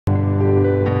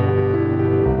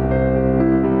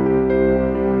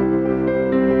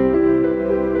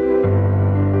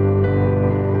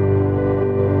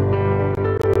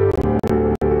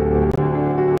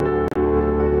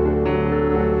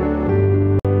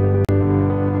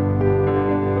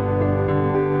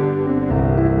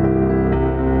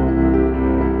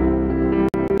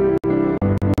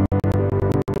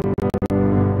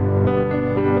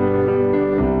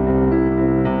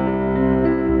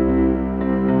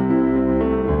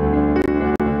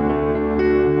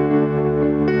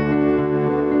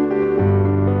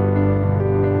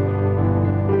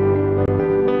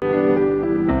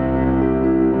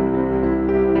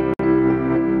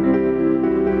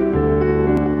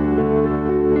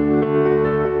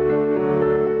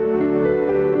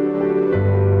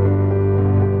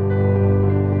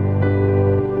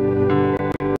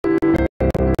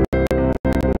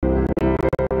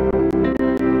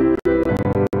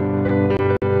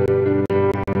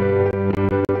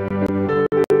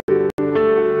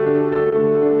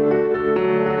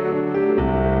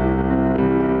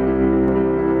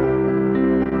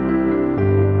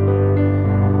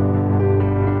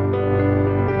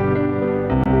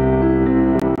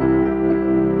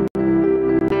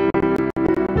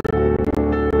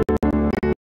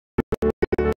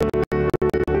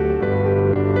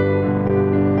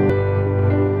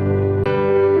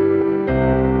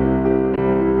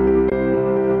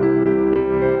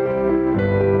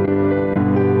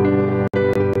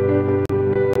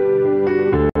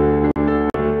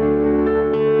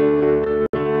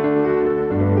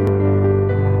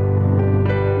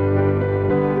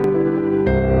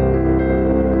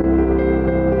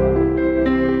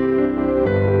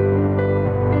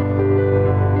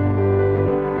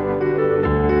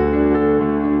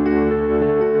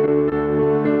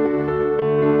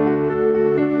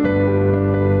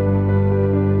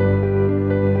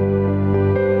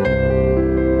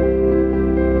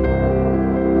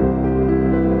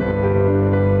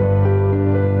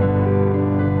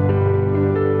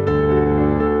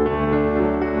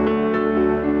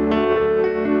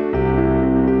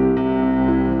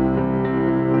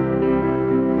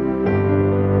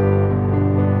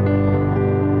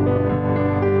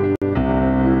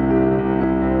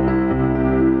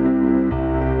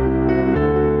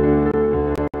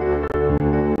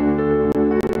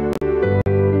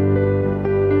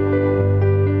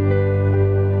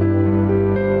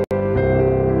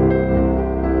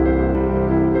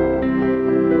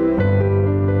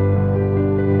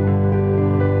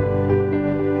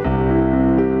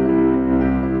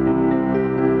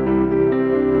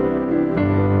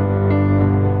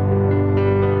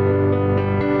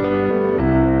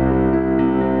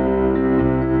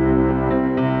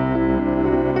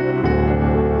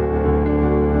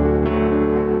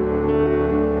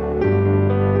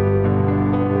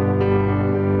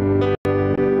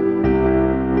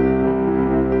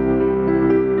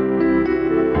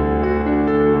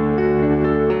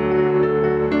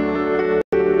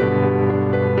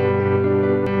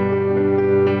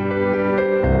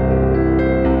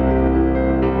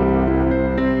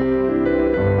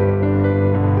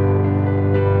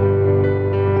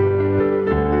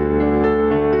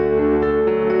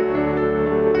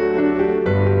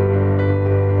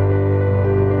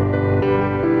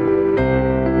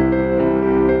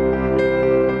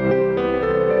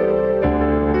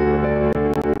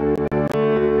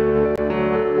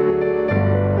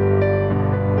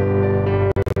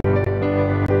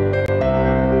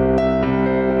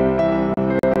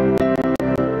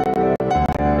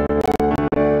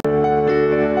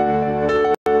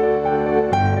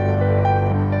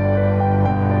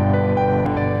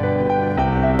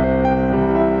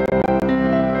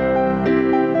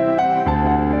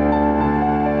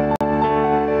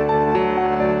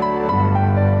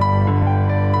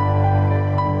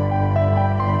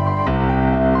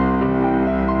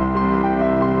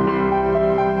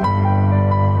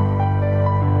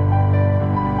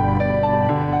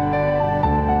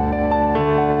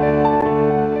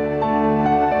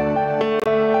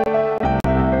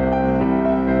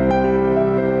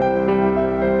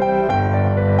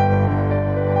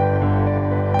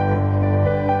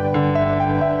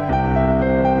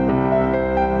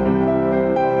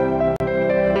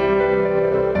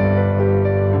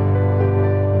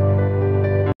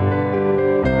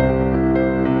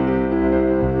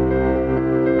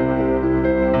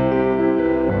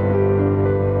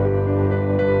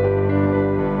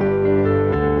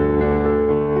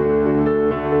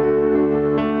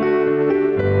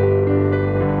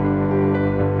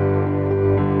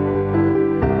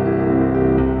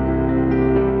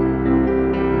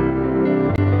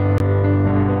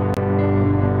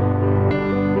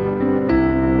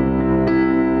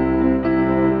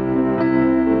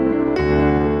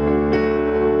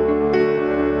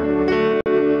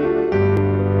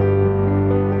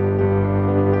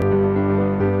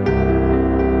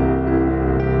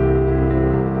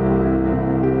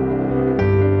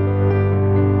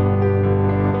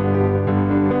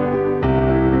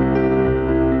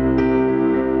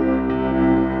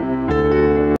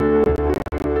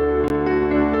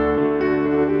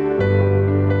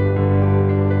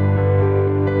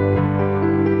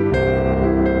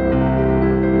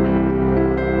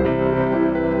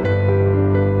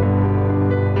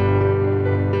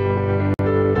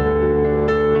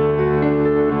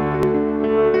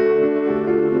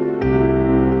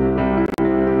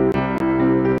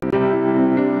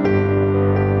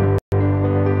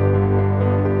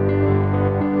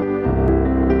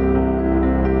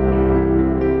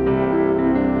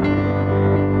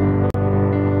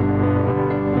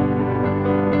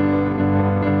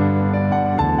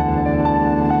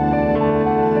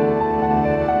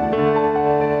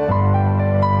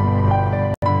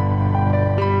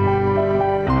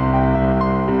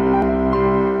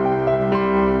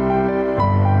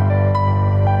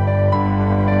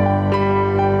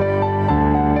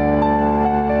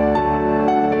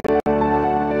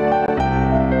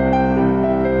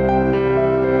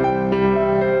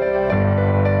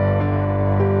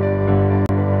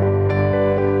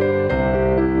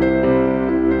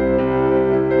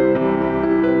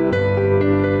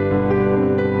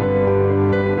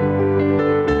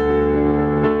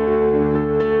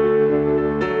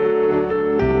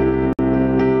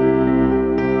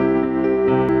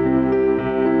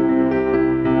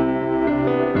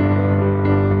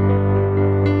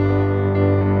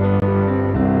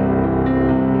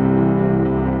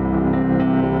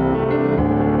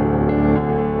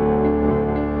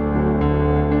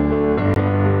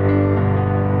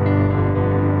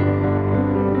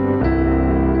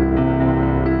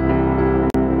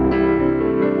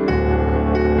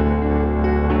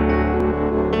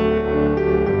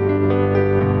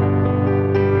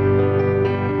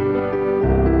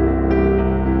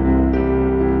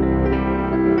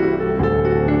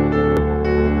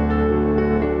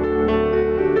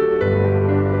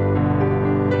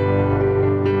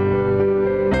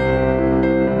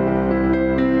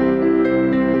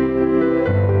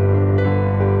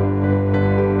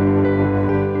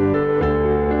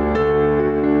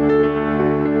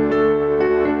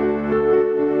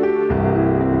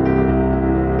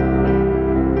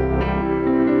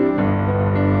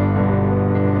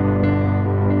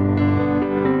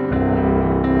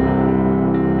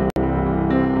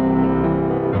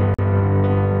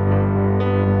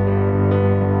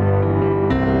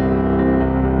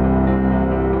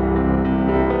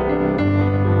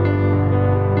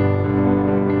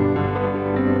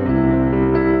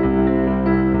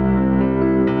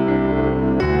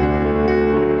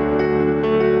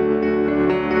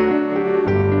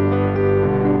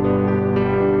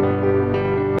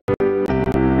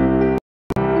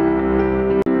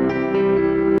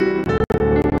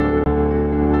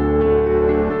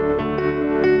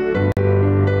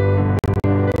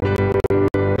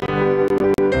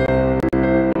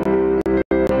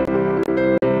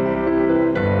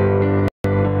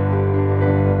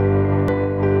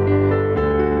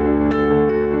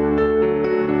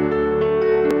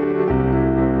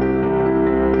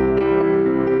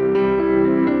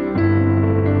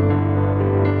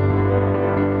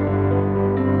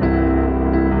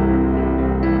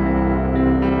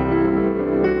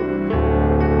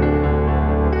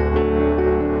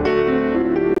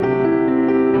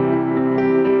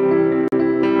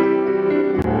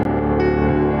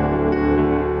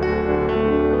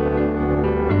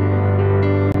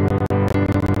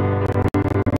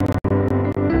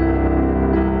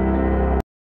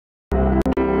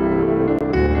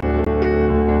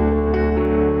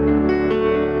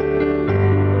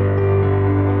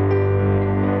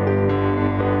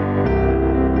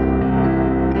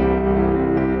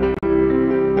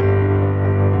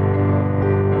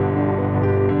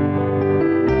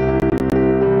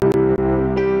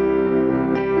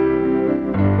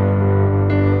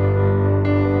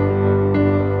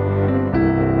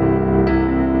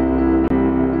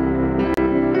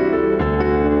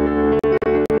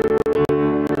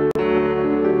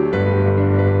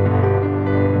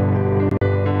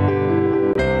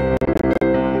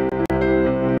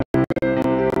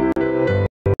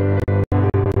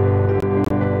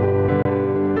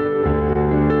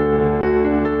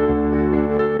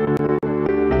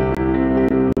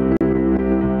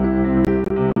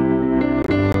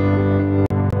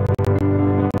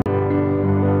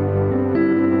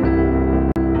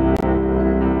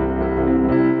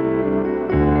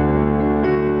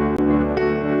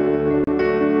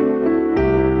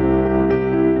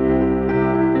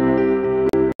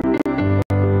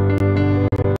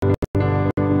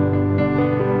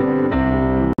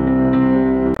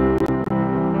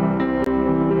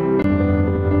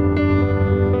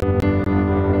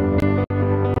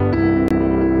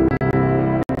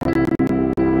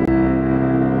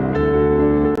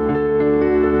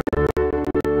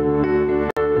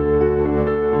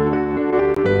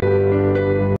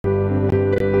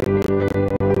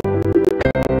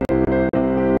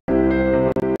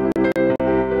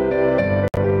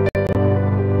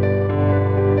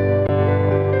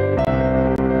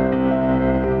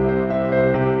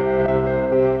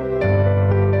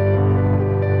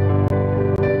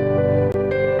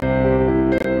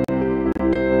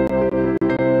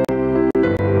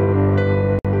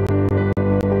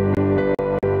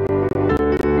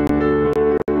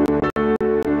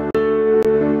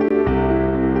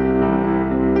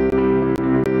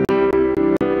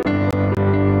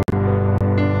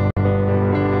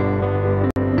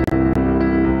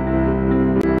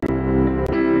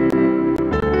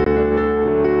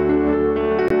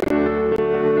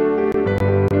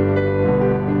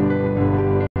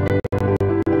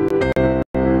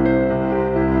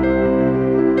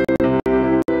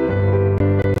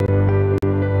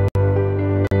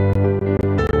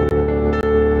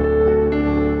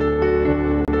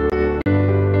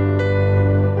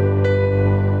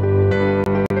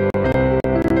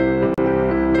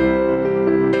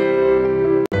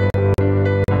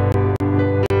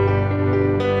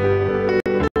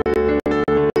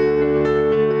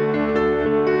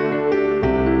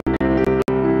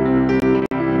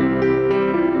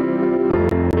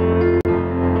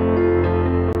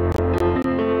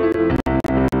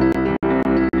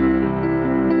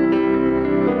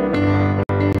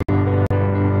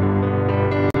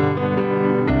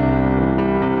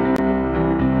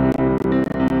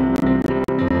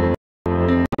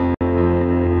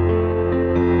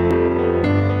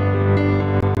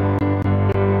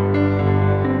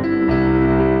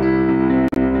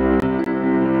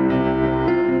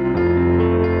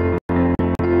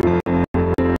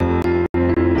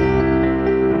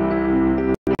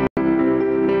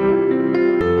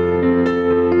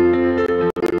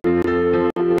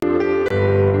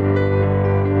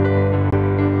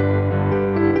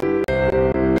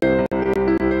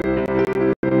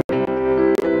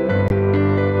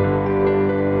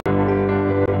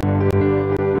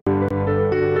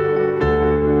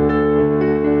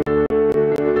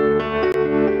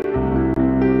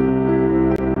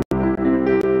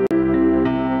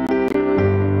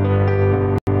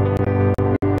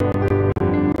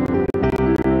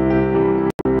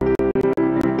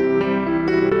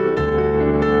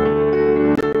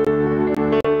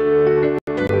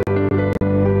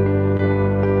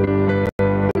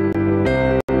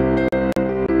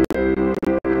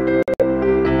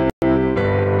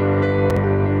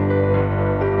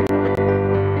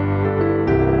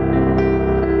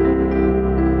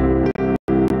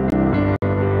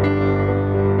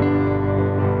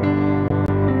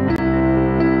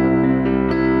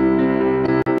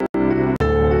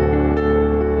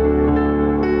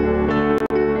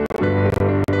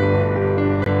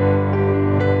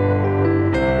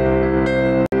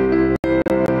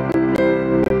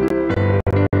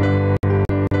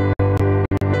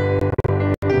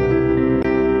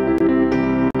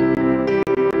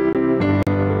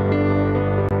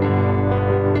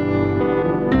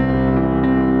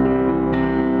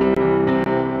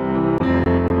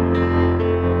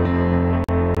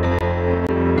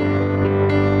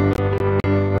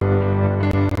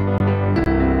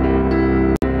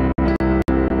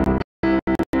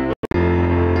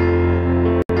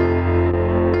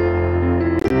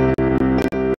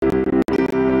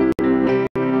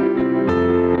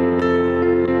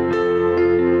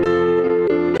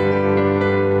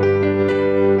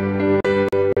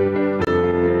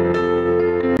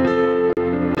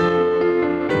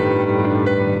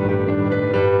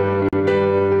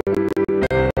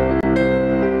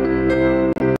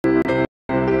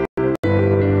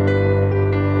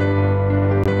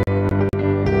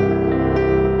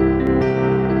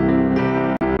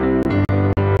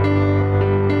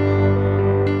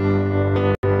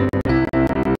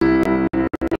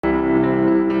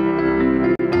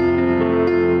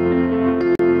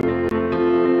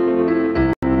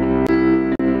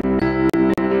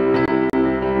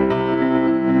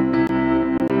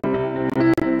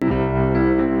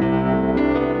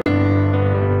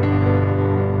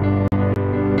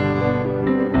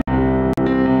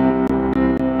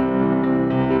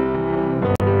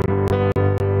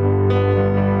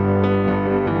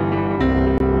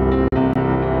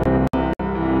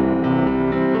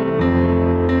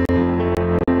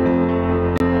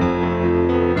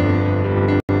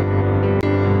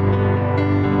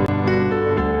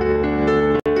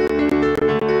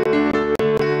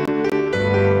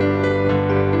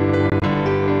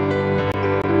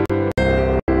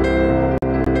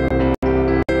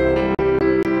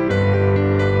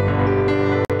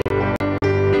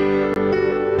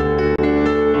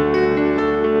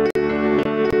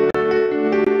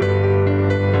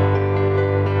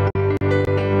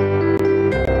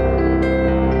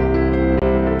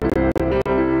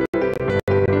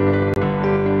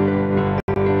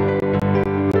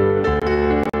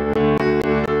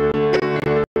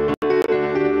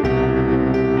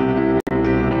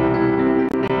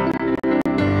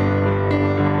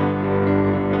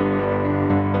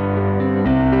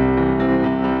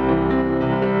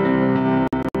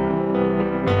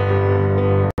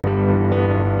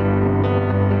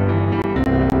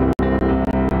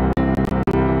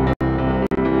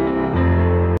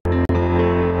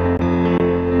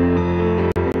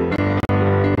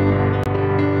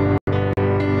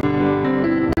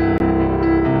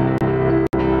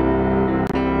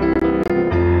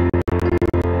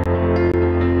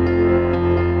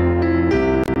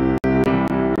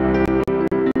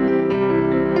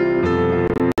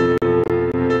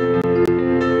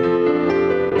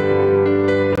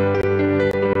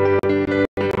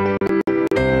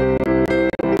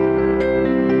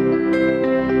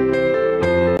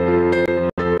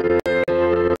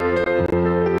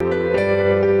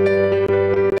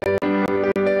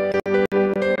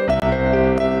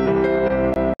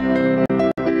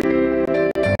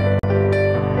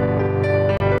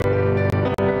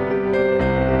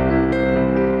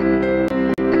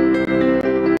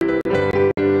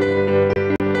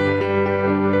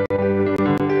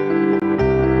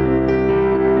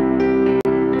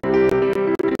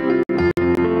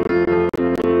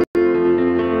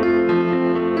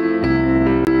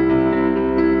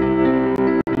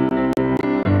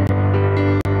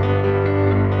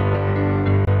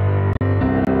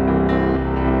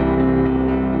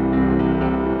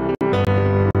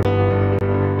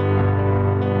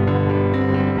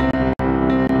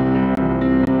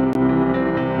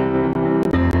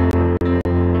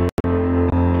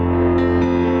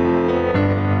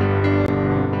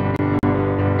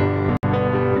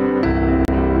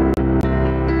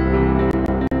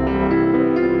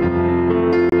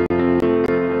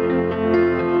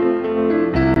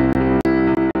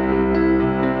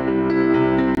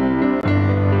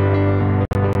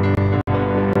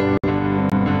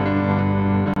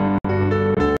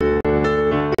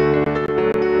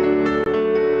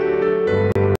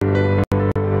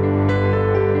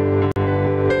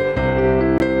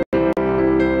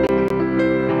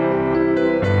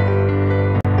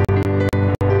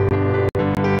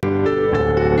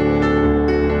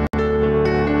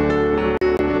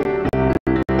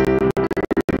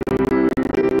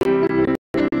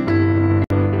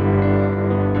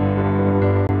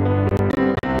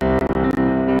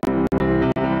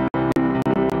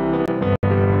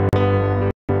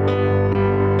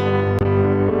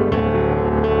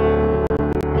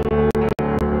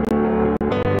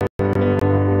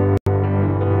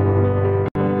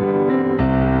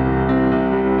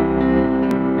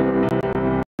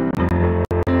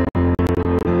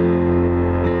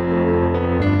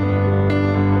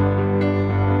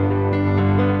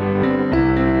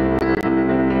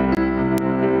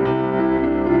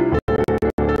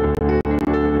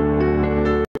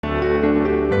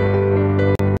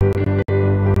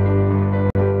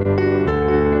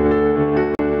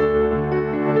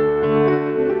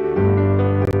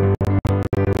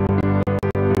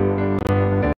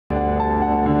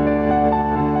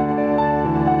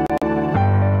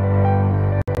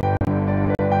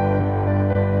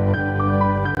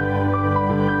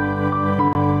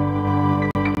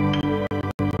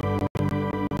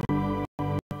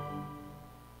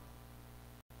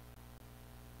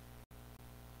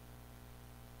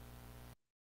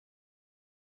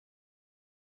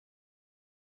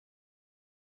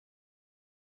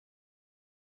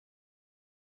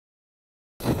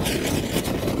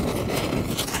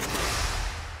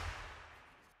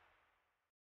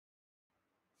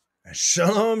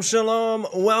Shalom, shalom.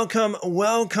 Welcome,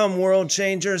 welcome, world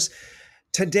changers.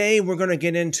 Today, we're going to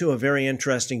get into a very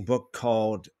interesting book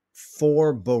called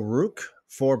For Baruch,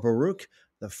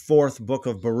 the fourth book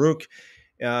of Baruch.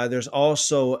 There's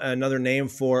also another name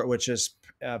for it, which is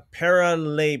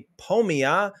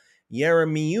Paralipomia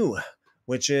Yeremiu,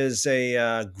 which is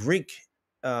a Greek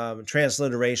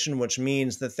transliteration, which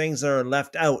means the things that are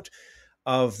left out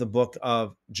of the book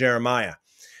of Jeremiah.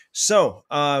 So,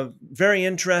 very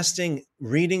interesting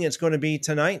reading it's going to be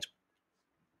tonight.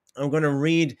 I'm going to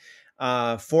read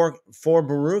for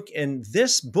Baruch, and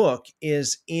this book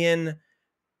is in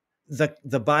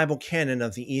the Bible canon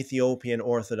of the Ethiopian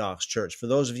Orthodox Church. For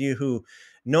those of you who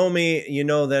know me, you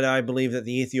know that I believe that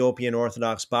the Ethiopian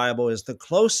Orthodox Bible is the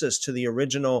closest to the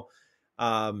original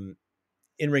in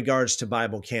regards to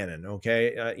Bible canon.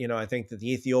 Okay, I think that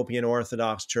the Ethiopian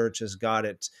Orthodox Church has got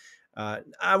it.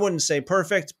 I wouldn't say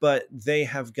perfect, but they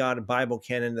have got a Bible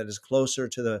canon that is closer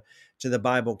to the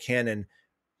Bible canon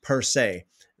per se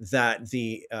that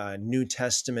the New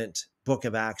Testament Book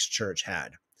of Acts Church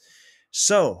had.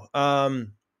 So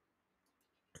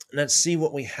let's see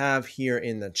what we have here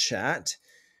in the chat.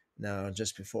 Now,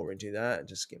 just before we do that,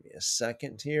 just give me a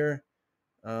second here.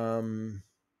 All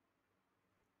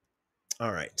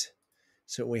right.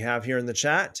 So what we have here in the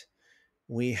chat,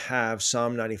 we have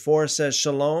Psalm 94 says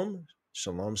shalom.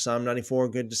 Shalom, Psalm 94.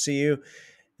 Good to see you.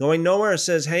 Going Nowhere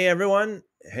says, hey, everyone.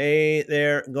 Hey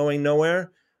there, Going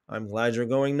Nowhere. I'm glad you're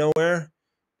going nowhere.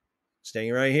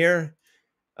 Staying right here.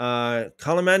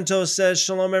 Calamentos says,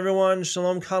 shalom, everyone.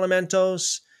 Shalom,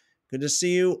 Calamentos. Good to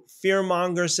see you.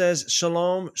 Fearmonger says,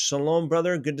 shalom. Shalom,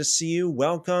 brother. Good to see you.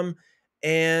 Welcome.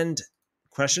 And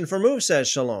Question for Move says,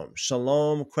 shalom.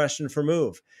 Shalom, Question for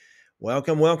Move.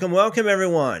 Welcome, welcome, welcome,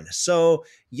 everyone. So,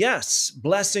 yes,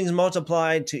 blessings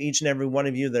multiplied to each and every one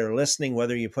of you that are listening,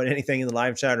 whether you put anything in the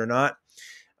live chat or not.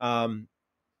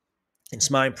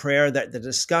 It's my prayer that the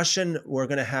discussion we're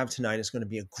going to have tonight is going to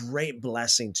be a great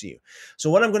blessing to you. So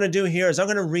what I'm going to do here is I'm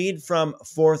going to read from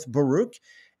 4th Baruch,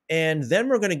 and then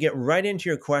we're going to get right into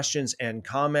your questions and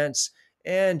comments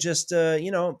and just,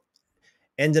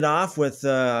 end it off with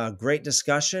a great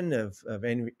discussion of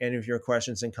any of your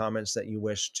questions and comments that you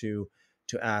wish to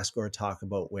ask or talk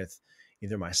about with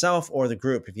either myself or the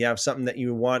group. If you have something that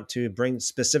you want to bring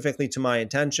specifically to my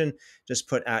attention, just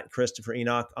put @Christopher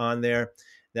Enoch on there.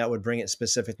 That would bring it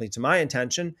specifically to my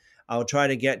attention. I'll try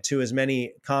to get to as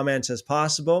many comments as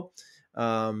possible.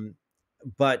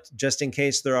 But just in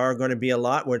case there are going to be a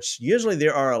lot, which usually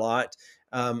there are a lot,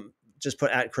 just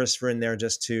put @Christopher in there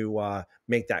just to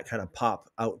make that kind of pop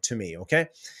out to me, okay?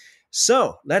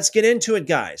 So let's get into it,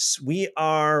 guys. We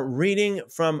are reading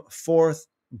from 4th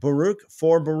Baruch,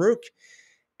 4 Baruch.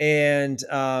 And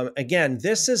again,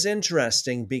 this is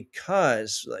interesting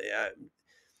because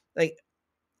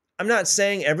I'm not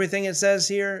saying everything it says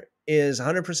here is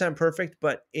 100% perfect,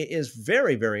 but it is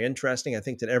very, very interesting. I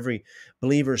think that every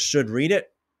believer should read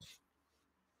it.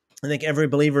 I think every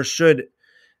believer should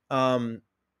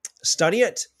study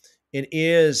it. It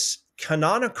is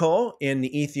canonical in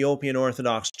the Ethiopian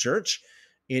Orthodox Church.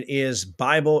 It is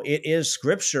Bible. It is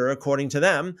Scripture according to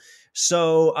them.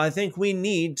 So I think we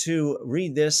need to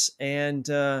read this and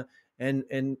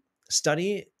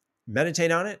study,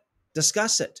 meditate on it,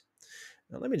 discuss it.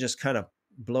 Now, let me just kind of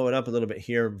blow it up a little bit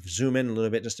here, zoom in a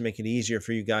little bit just to make it easier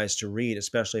for you guys to read,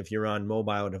 especially if you're on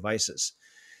mobile devices.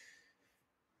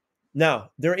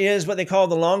 Now, there is what they call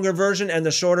the longer version and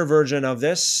the shorter version of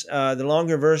this. The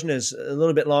longer version is a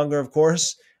little bit longer, of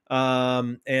course.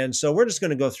 And so we're just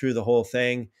going to go through the whole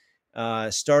thing,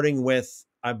 starting with,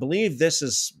 I believe this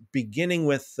is beginning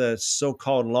with the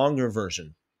so-called longer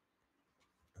version.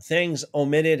 Things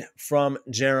omitted from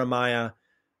Jeremiah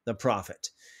the prophet.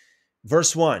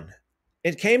 Verse 1,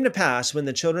 it came to pass when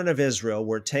the children of Israel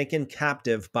were taken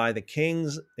captive by the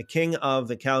king of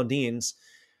the Chaldeans,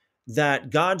 that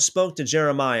God spoke to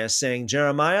Jeremiah, saying,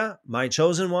 Jeremiah, my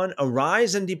chosen one,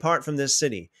 arise and depart from this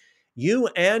city, you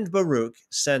and Baruch,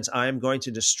 since I am going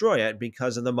to destroy it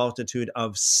because of the multitude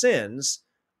of sins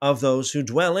of those who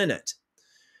dwell in it.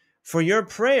 For your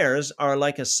prayers are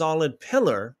like a solid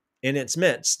pillar in its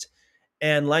midst,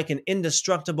 and like an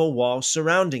indestructible wall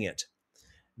surrounding it.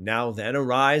 Now then,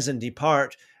 arise and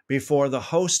depart before the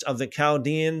host of the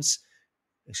Chaldeans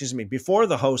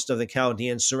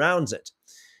surrounds it.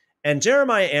 And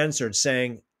Jeremiah answered,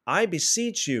 saying, I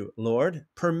beseech you, Lord,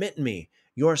 permit me,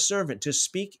 your servant, to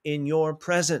speak in your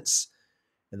presence.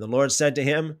 And the Lord said to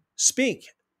him, Speak,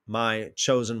 my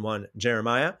chosen one,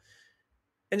 Jeremiah.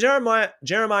 And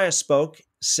Jeremiah spoke,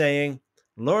 saying,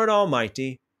 Lord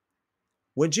Almighty,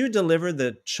 would you deliver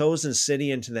the chosen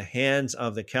city into the hands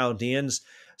of the Chaldeans,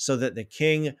 so that the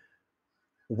king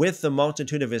with the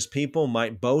multitude of his people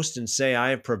might boast and say, I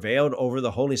have prevailed over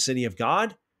the holy city of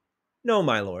God? No,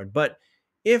 my lord, but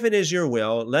if it is your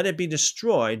will, let it be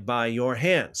destroyed by your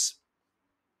hands.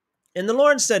 And the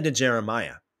Lord said to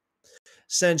Jeremiah,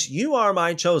 Since you are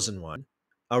my chosen one,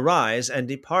 arise and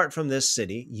depart from this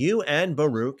city, you and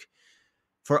Baruch,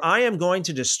 for I am going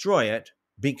to destroy it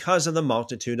because of the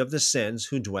multitude of the sins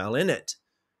who dwell in it,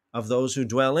 of those who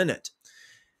dwell in it.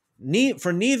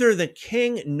 For neither the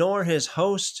king nor his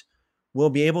host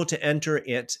will be able to enter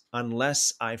it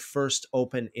unless I first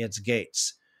open its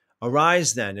gates.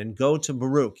 Arise then and go to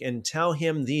Baruch and tell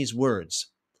him these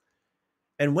words.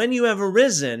 And when you have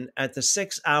arisen at the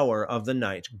 6th hour of the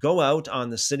night, go out on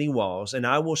the city walls, and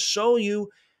I will show you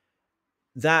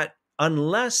that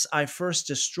unless I first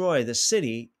destroy the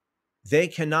city, they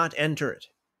cannot enter it.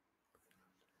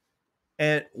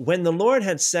 And when the Lord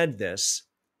had said this,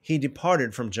 he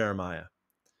departed from Jeremiah.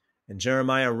 And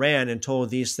Jeremiah ran and told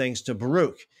these things to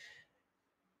Baruch.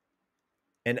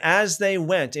 And as they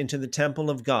went into the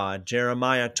temple of God,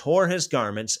 Jeremiah tore his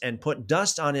garments and put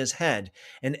dust on his head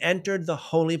and entered the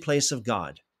holy place of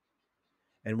God.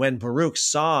 And when Baruch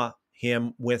saw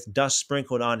him with dust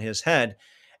sprinkled on his head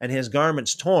and his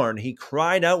garments torn, he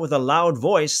cried out with a loud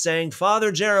voice, saying,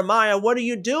 Father Jeremiah, what are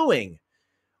you doing?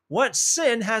 What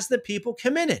sin has the people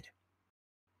committed?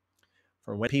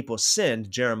 For when people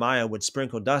sinned, Jeremiah would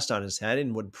sprinkle dust on his head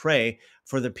and would pray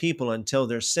for the people until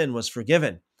their sin was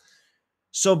forgiven.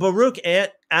 So Baruch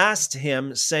asked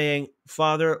him, saying,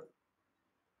 Father,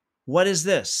 what is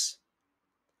this?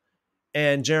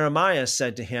 And Jeremiah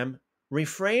said to him,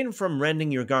 Refrain from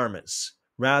rending your garments.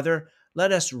 Rather,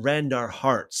 let us rend our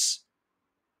hearts.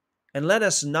 And let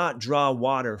us not draw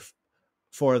water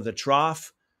for the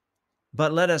trough,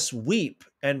 but let us weep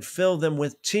and fill them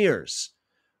with tears.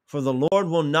 For the Lord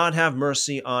will not have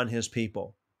mercy on his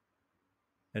people.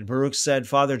 And Baruch said,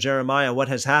 Father Jeremiah, what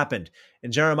has happened?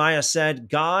 And Jeremiah said,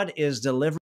 God is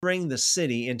delivering the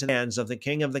city into the hands of the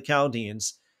king of the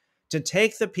Chaldeans to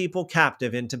take the people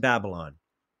captive into Babylon.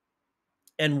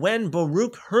 And when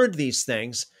Baruch heard these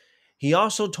things, he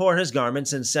also tore his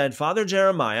garments and said, Father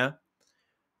Jeremiah,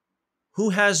 who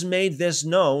has made this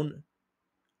known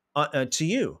to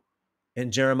you?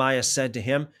 And Jeremiah said to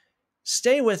him,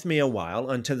 Stay with me a while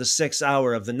until the 6th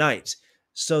hour of the night,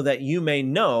 so that you may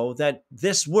know that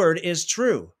this word is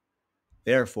true.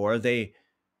 Therefore they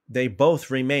both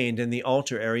remained in the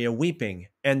altar area weeping,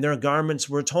 and their garments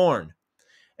were torn.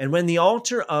 And when the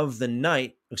hour of the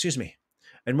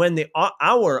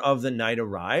night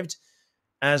arrived,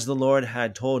 as the Lord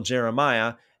had told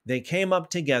Jeremiah, they came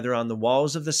up together on the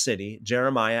walls of the city,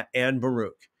 Jeremiah and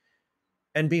Baruch.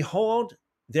 And behold,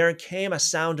 there came a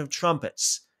sound of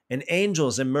trumpets, and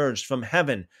angels emerged from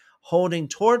heaven, holding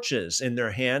torches in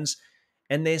their hands,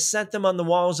 and they set them on the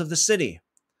walls of the city.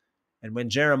 And when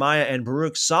Jeremiah and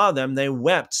Baruch saw them, they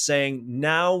wept, saying,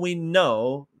 Now we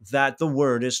know that the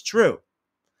word is true.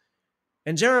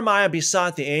 And Jeremiah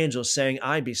besought the angels, saying,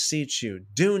 I beseech you,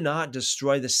 do not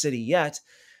destroy the city yet,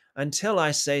 until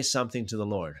I say something to the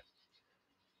Lord.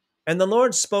 And the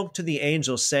Lord spoke to the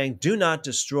angels, saying, Do not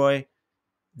destroy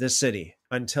the city,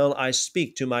 until I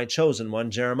speak to my chosen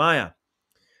one, Jeremiah.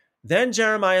 Then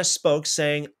Jeremiah spoke,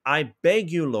 saying, I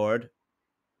beg you, Lord,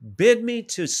 bid me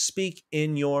to speak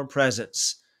in your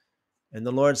presence. And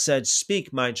the Lord said,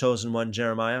 Speak, my chosen one,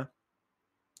 Jeremiah.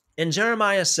 And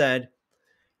Jeremiah said,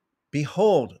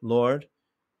 Behold, Lord,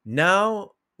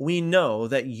 now we know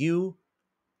that you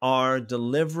are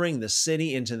delivering the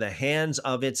city into the hands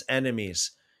of its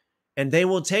enemies, and they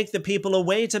will take the people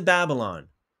away to Babylon.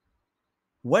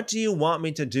 What do you want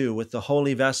me to do with the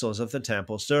holy vessels of the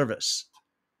temple service?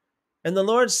 And the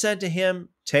Lord said to him,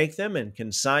 Take them and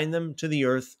consign them to the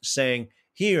earth, saying,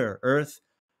 Hear, earth,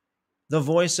 the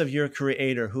voice of your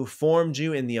Creator, who formed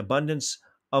you in the abundance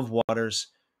of waters,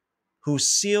 who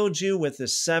sealed you with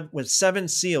 7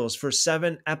 seals for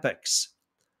 7 epochs.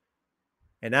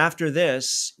 And after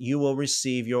this, you will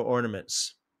receive your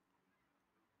ornaments.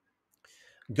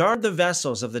 Guard the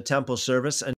vessels of the temple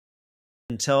service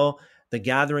until the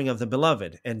gathering of the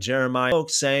beloved. And Jeremiah spoke,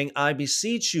 saying, I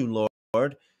beseech you,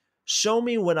 Lord, show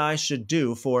me what I should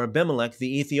do for Abimelech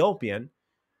the Ethiopian,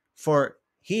 for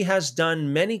he has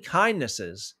done many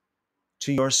kindnesses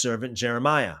to your servant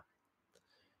Jeremiah.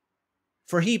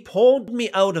 For he pulled me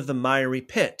out of the miry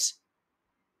pit,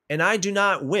 and I do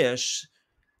not wish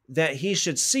that he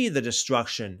should see the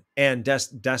destruction and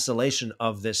desolation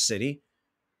of this city,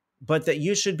 but that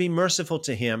you should be merciful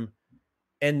to him,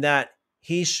 and that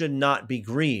he should not be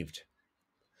grieved.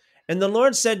 And the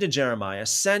Lord said to Jeremiah,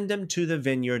 Send him to the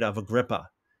vineyard of Agrippa,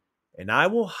 and I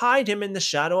will hide him in the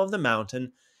shadow of the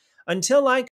mountain until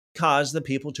I cause the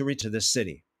people to return to this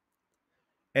city.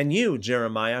 And you,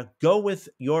 Jeremiah, go with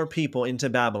your people into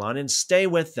Babylon and stay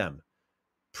with them,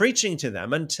 preaching to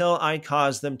them until I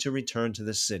cause them to return to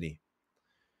the city.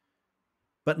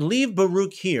 But leave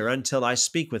Baruch here until I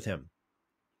speak with him."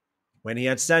 When he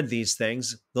had said these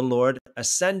things, the Lord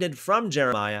ascended from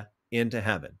Jeremiah into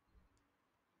heaven.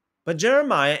 But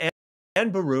Jeremiah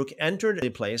and Baruch entered the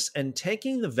place, and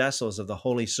taking the vessels of the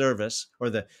holy service, or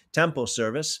the temple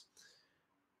service,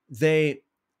 they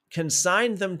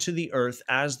consigned them to the earth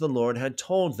as the Lord had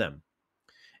told them.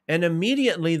 And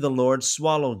immediately the Lord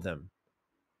swallowed them.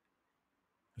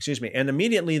 And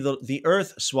immediately the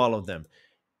earth swallowed them,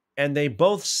 and they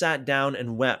both sat down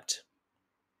and wept.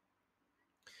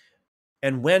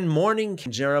 And when morning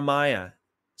came, Jeremiah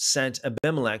sent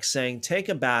Abimelech, saying, "Take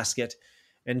a basket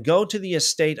and go to the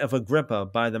estate of Agrippa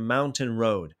by the mountain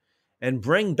road, and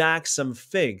bring back some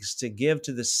figs to give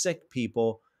to the sick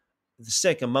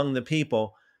among the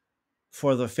people,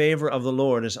 for the favor of the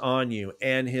Lord is on you,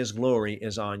 and his glory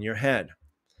is on your head."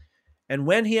 And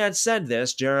when he had said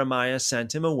this, Jeremiah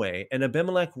sent him away, and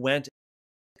Abimelech went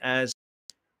as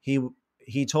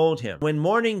he told him. When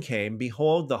morning came,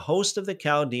 behold, the host of the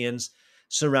Chaldeans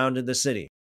surrounded the city.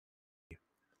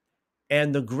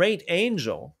 And the great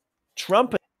angel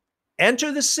trumpeted,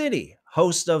 "Enter the city,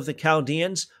 host of the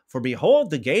Chaldeans, for behold,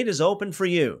 the gate is open for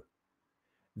you.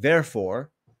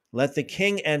 Therefore, let the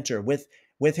king enter with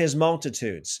his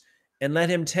multitudes, and let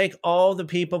him take all the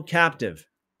people captive."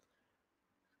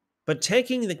 But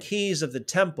taking the keys of the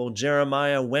temple,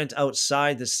 Jeremiah went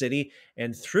outside the city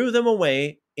and threw them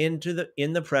away in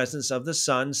the presence of the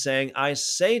sun, saying, "I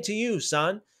say to you,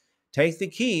 son, take the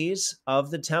keys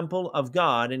of the temple of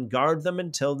God and guard them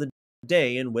until the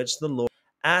day in which the Lord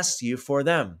asks you for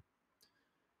them.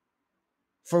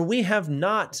 For we have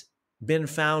not been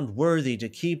found worthy to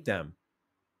keep them,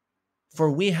 for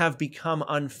we have become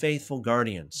unfaithful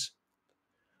guardians."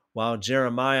 While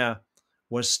Jeremiah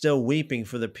was still weeping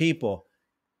for the people,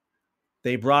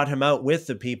 they brought him out with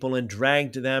the people and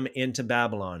dragged them into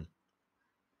Babylon.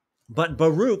 But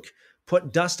Baruch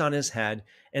put dust on his head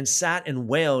and sat and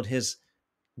wailed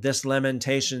this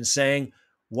lamentation, saying,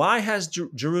 "Why has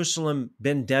Jerusalem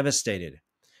been devastated?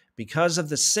 Because of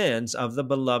the sins of the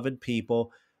beloved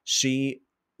people, she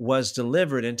was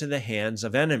delivered into the hands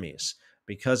of enemies,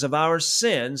 because of our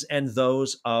sins and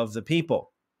those of the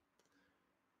people.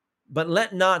 But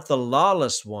let not the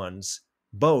lawless ones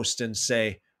boast and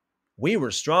say, 'We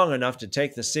were strong enough to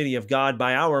take the city of God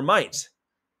by our might,'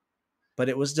 but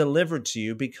it was delivered to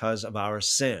you because of our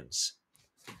sins.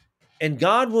 And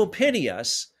God will pity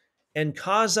us and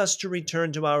cause us to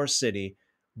return to our city,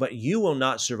 but you will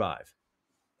not survive.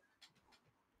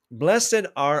 Blessed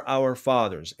are our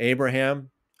fathers,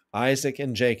 Abraham, Isaac,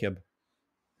 and Jacob,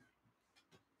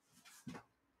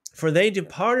 for they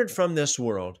departed from this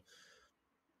world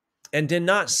and did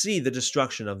not see the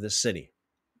destruction of this city."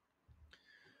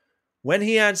 When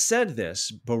he had said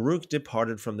this, Baruch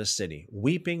departed from the city,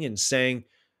 weeping and saying,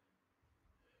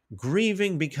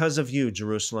 "Grieving because of you,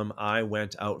 Jerusalem, I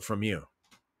went out from you."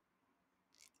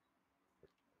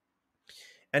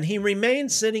 And he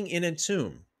remained sitting in a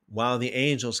tomb while the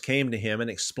angels came to him and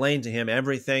explained to him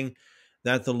everything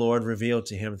that the Lord revealed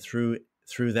to him through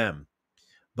them.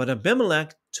 But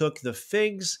Abimelech took the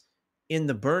figs in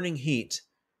the burning heat,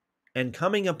 and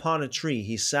coming upon a tree,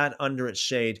 he sat under its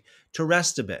shade to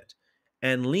rest a bit.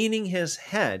 And leaning his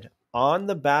head on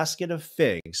the basket of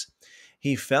figs,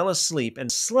 he fell asleep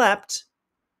and slept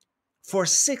for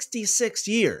 66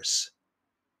 years.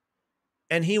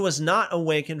 And he was not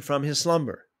awakened from his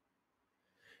slumber.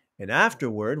 And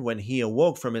afterward, when he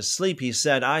awoke from his sleep, he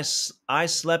said, I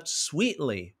slept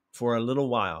sweetly for a little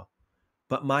while,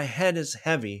 but my head is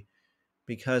heavy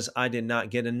because I did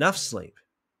not get enough sleep.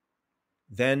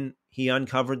 Then he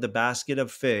uncovered the basket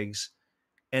of figs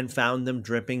and found them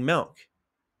dripping milk.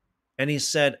 And he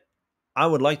said, I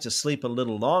would like to sleep a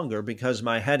little longer because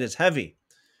my head is heavy,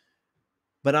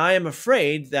 but I am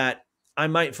afraid that I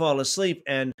might fall asleep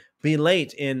and be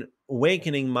late in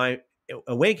awakening,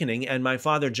 and my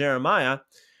father Jeremiah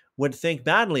would think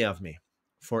badly of me.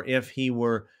 For if he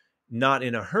were not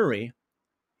in a hurry,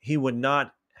 he would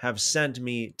not have sent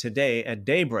me today at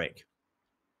daybreak.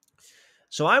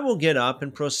 So I will get up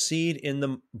and proceed in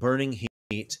the burning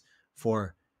heat,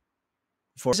 for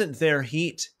isn't there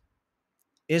heat?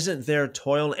 Isn't there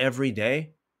toil every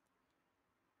day?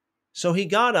 So he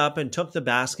got up and took the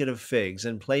basket of figs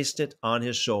and placed it on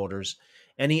his shoulders,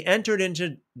 and he entered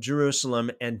into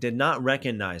Jerusalem and did not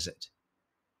recognize it,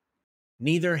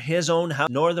 neither his own house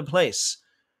nor the place,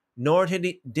 nor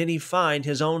did he find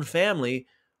his own family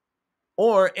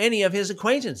or any of his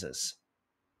acquaintances.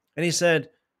 And he said,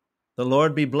 "The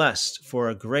Lord be blessed, for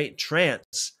a great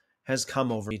trance has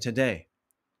come over me today.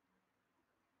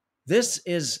 This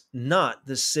is not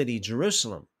the city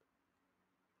Jerusalem,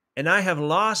 and I have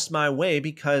lost my way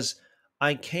because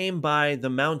I came by the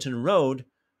mountain road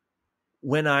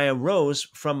when I arose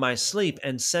from my sleep,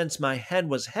 and since my head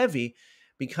was heavy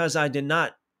because I did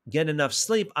not get enough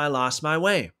sleep, I lost my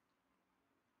way."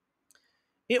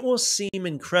 It will seem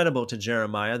incredible to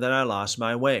Jeremiah that I lost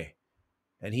my way.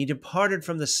 And he departed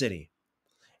from the city.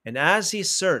 And as he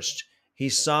searched, he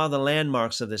saw the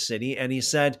landmarks of the city, and he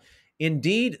said,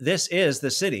 "Indeed, this is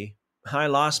the city. I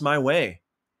lost my way."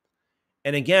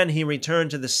 And again he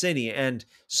returned to the city and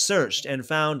searched and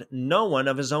found no one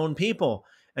of his own people.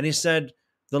 And he said,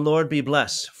 "The Lord be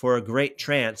blessed, for a great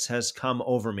trance has come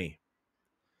over me."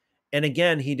 And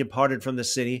again he departed from the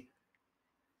city,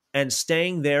 and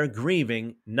staying there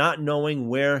grieving, not knowing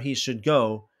where he should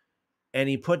go, and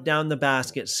he put down the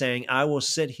basket, saying, "I will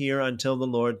sit here until the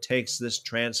Lord takes this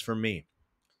trance from me."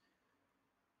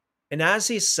 And as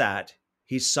he sat,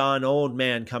 he saw an old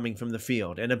man coming from the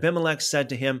field. And Abimelech said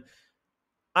to him,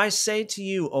 "I say to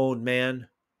you, old man,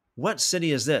 what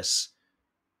city is this?"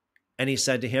 And he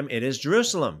said to him, "It is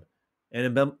Jerusalem."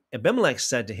 And Abimelech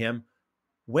said to him,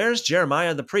 "Where's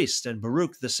Jeremiah the priest and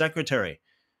Baruch the secretary,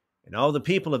 and all the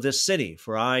people of this city?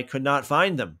 For I could not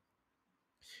find them."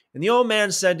 And the old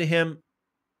man said to him,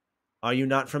 "Are you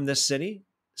not from this city,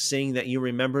 seeing that you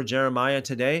remember Jeremiah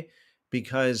today,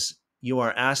 because you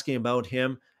are asking about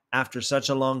him after such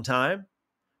a long time?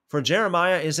 For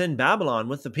Jeremiah is in Babylon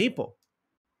with the people.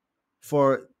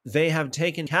 For they have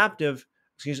taken captive,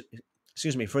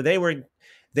 excuse me, for they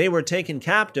were taken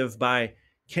captive by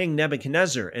King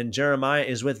Nebuchadnezzar, and Jeremiah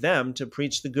is with them to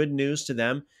preach the good news to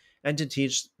them and to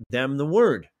teach them the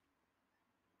word."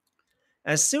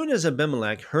 As soon as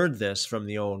Abimelech heard this from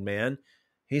the old man,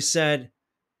 he said,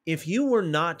 "If you were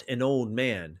not an old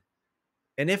man,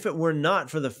 and if it were not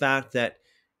for the fact that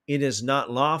it is not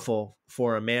lawful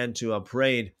for a man to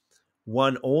upbraid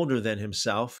one older than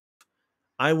himself,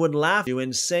 I would laugh at you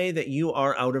and say that you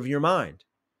are out of your mind,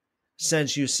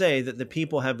 since you say that the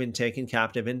people have been taken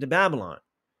captive into Babylon.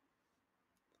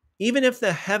 Even if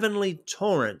the heavenly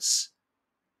torrents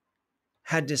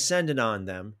had descended on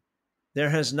them,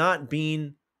 there has not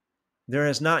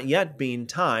yet been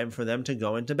time for them to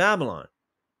go into Babylon.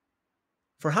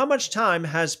 For how much time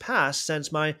has passed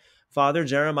since my father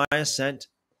Jeremiah sent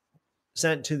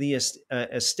to the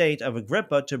estate of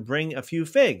Agrippa to bring a few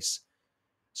figs,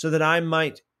 so that I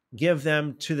might give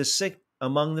them to the sick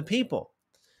among the people?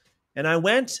 And I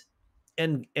went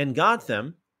and got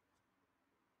them.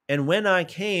 And when I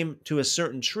came to a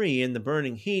certain tree in the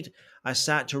burning heat, I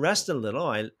sat to rest a little.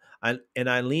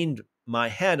 I leaned my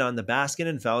head on the basket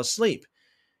and fell asleep.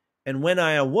 And when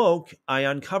I awoke, I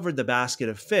uncovered the basket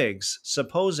of figs,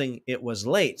 supposing it was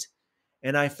late,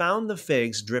 and I found the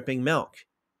figs dripping milk,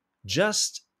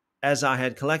 just as I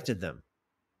had collected them.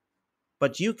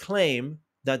 But you claim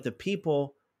that the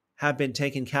people have been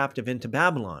taken captive into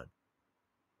Babylon.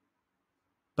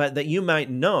 But that you might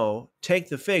know, take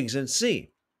the figs and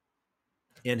see."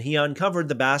 And he uncovered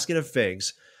the basket of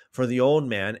figs for the old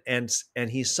man, and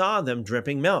he saw them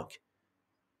dripping milk.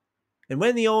 And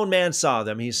when the old man saw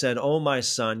them, he said, "O my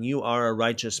son, you are a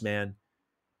righteous man,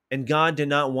 and God did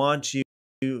not want you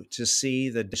to see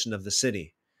the destruction of the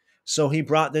city. So he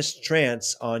brought this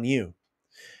trance on you.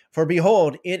 For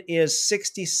behold, it is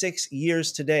 66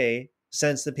 years today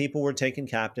since the people were taken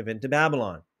captive into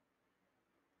Babylon.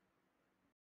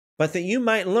 But that you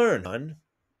might learn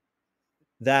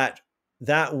that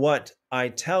what I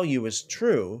tell you is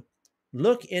true,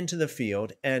 look into the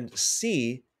field and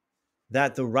see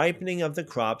that the ripening of the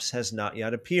crops has not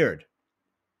yet appeared.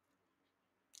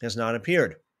 Has not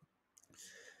appeared.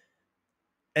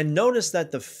 And notice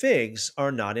that the figs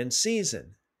are not in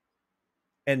season.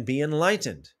 And be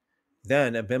enlightened."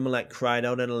 Then Abimelech cried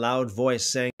out in a loud voice,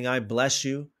 saying, "I bless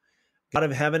you, God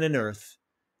of heaven and earth,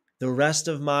 the rest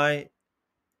of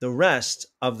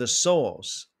the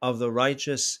souls of the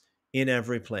righteous in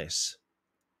every place."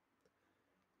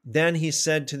 Then he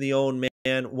said to the old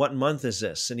man, "What month is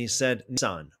this?" And he said,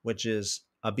 "Nisan," which is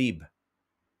Abib.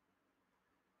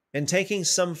 And taking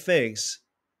some figs,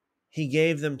 he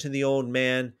gave them to the old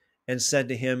man and said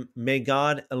to him, "May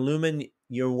God illumine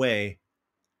your way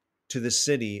to the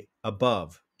city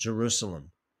above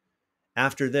Jerusalem."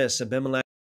 After this, Abimelech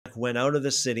went out of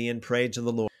the city and prayed to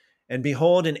the Lord. And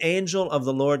behold, an angel of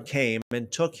the Lord came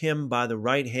and took him by the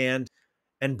right hand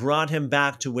and brought him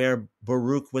back to where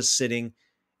Baruch was sitting,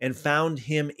 and found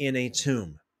him in a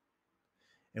tomb.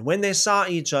 And when they saw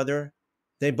each other,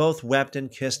 they both wept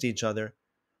and kissed each other.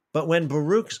 But when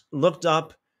Baruch looked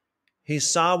up he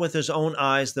saw with his own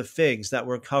eyes the figs that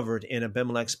were covered in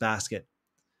Abimelech's basket.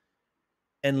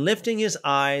 And lifting his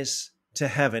eyes to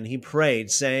heaven, he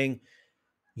prayed, saying,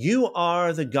 You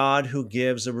are the God who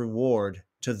gives a reward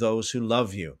to those who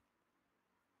love you.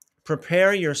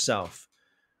 Prepare yourself,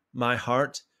 my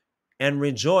heart, and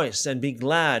rejoice and be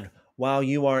glad while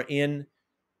you are in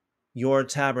your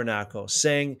tabernacle,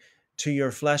 saying to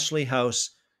your fleshly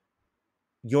house,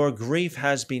 Your grief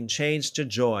has been changed to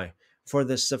joy, for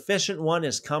the sufficient one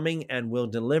is coming and will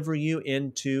deliver you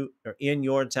in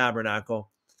your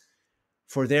tabernacle,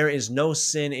 for there is no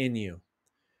sin in you.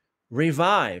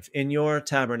 Revive in your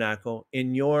tabernacle,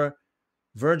 in your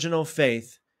virginal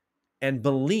faith, and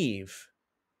believe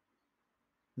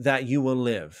that you will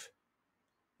live.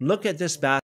 Look at this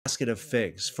basket of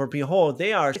figs, for behold,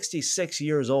 they are 66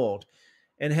 years old,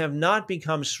 and have not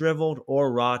become shriveled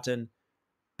or rotten,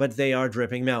 but they are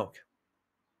dripping milk.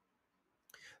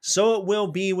 So it will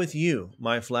be with you,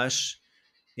 my flesh,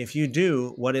 if you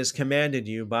do what is commanded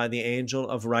you by the angel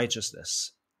of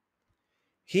righteousness.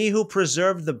 He who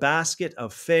preserved the basket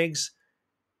of figs,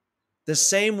 the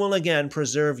same will again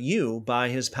preserve you by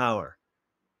his power.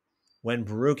 When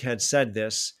Baruch had said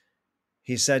this,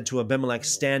 he said to Abimelech,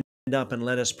 Stand up and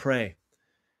let us pray,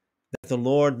 that the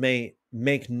Lord may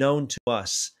make known to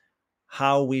us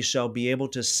how we shall be able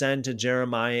to send to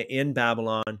Jeremiah in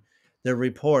Babylon the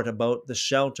report about the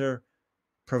shelter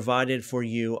provided for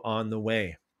you on the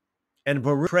way. And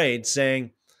Baruch prayed,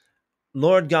 saying,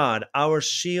 Lord God, our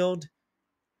shield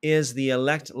is the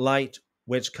elect light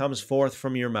which comes forth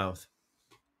from your mouth.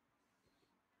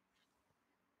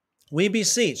 We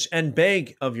beseech and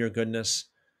beg of your goodness,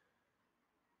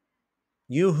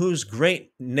 you whose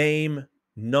great name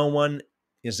no one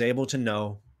is able to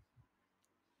know.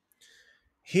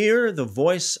 Hear the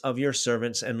voice of your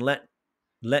servants and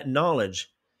let knowledge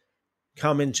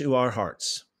come into our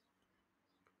hearts.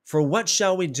 For what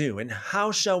shall we do, and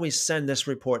how shall we send this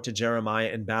report to Jeremiah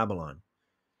in Babylon?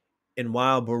 And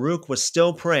while Baruch was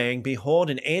still praying, behold,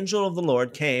 an angel of the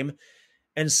Lord came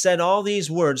and said all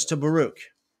these words to Baruch,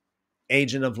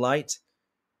 Agent of light,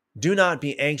 do not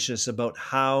be anxious about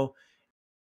how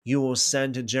you will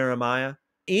send to Jeremiah.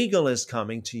 Eagle is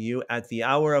coming to you at the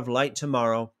hour of light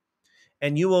tomorrow,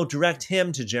 and you will direct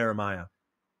him to Jeremiah.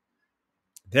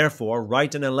 Therefore,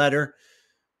 write in a letter,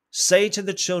 say to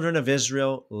the children of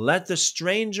Israel, let the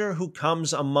stranger who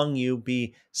comes among you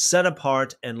be set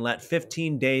apart, and let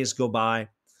 15 days go by.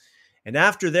 And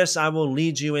after this I will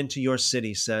lead you into your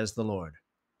city, says the Lord.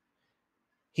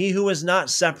 He who is not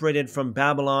separated from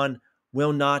Babylon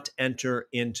will not enter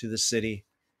into the city.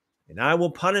 And I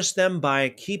will punish them by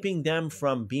keeping them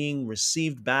from being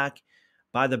received back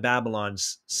by the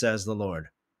Babylonians, says the Lord.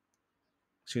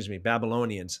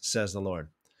 Babylonians, says the Lord.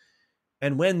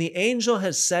 And when the angel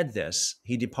had said this,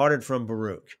 he departed from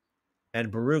Baruch.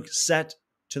 And Baruch set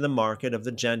to the market of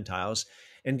the Gentiles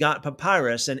and got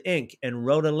papyrus and ink and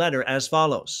wrote a letter as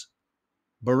follows.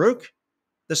 Baruch,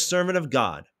 the servant of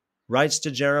God, writes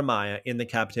to Jeremiah in the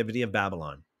captivity of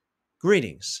Babylon.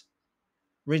 Greetings.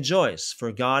 Rejoice,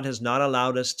 for God has not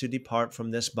allowed us to depart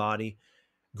from this body,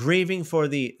 grieving for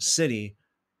the city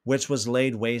which was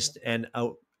laid waste and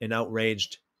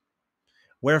outraged.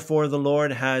 Wherefore the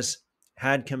Lord has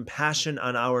had compassion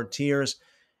on our tears,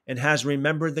 and has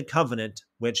remembered the covenant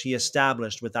which he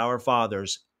established with our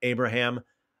fathers, Abraham,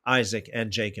 Isaac,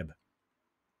 and Jacob.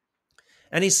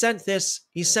 And he sent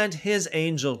his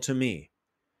angel to me,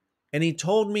 and he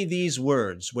told me these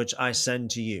words which I send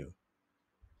to you.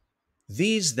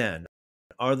 These then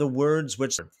are the words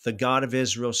which the God of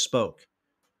Israel spoke,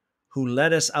 who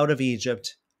led us out of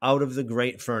Egypt, out of the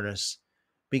great furnace,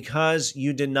 because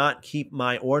you did not keep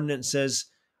my ordinances,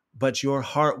 but your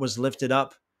heart was lifted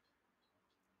up,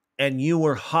 and you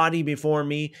were haughty before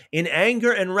me. In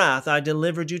anger and wrath I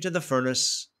delivered you to the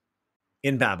furnace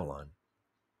in Babylon.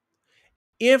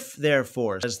 If,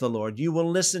 therefore, says the Lord, you will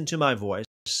listen to my voice,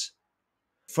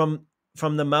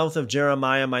 from the mouth of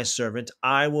Jeremiah my servant,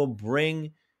 I will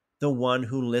bring the one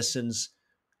who listens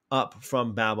up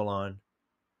from Babylon.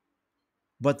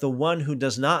 But the one who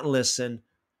does not listen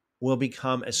will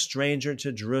become a stranger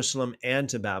to Jerusalem and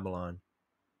to Babylon.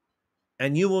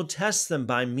 And you will test them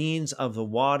by means of the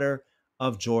water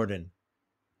of Jordan.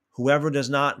 Whoever does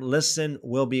not listen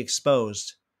will be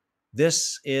exposed.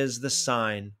 This is the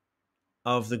sign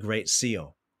of the great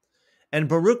seal. And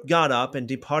Baruch got up and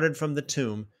departed from the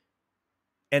tomb,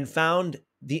 and found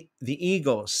the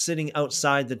eagle sitting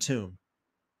outside the tomb.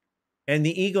 And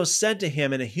the eagle said to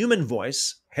him in a human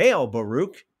voice, Hail,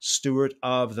 Baruch, steward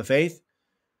of the faith.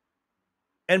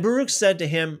 And Baruch said to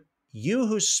him, You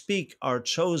who speak are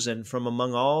chosen from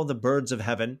among all the birds of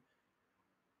heaven.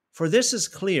 For this is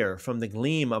clear from the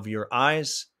gleam of your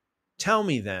eyes. Tell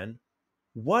me then,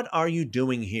 what are you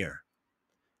doing here?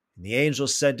 And the angel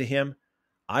said to him,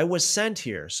 I was sent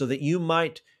here so that you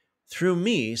might, through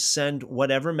me, send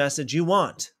whatever message you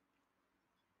want.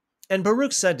 And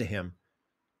Baruch said to him,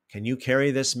 Can you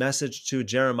carry this message to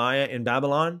Jeremiah in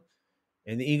Babylon?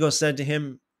 And the eagle said to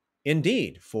him,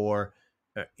 Indeed,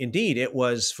 it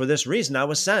was for this reason I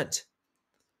was sent.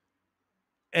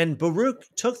 And Baruch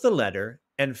took the letter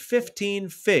and 15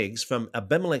 figs from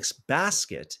Abimelech's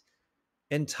basket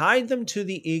and tied them to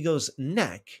the eagle's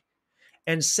neck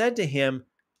and said to him,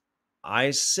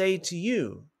 I say to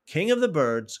you, King of the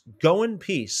birds, go in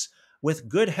peace with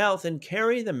good health and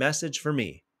carry the message for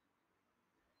me.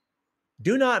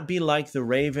 Do not be like the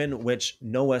raven which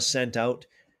Noah sent out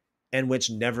and which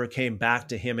never came back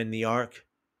to him in the ark,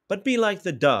 but be like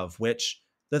the dove which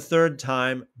the third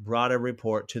time brought a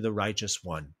report to the righteous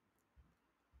one.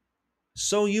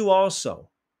 So you also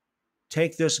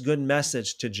take this good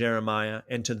message to Jeremiah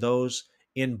and to those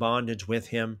in bondage with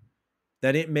him,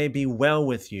 that it may be well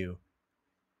with you.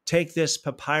 Take this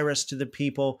papyrus to the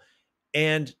people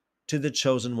and to the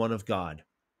chosen one of God.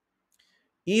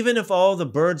 Even if all the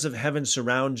birds of heaven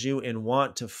surround you and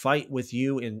want to fight with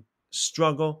you in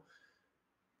struggle,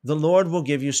 the Lord will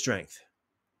give you strength.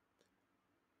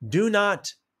 Do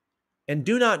not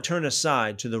turn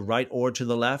aside to the right or to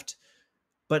the left,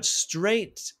 but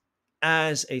straight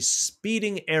as a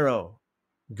speeding arrow,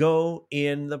 go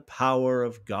in the power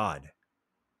of God.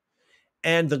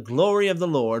 And the glory of the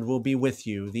Lord will be with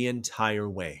you the entire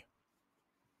way.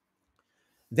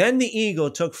 Then the eagle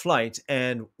took flight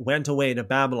and went away to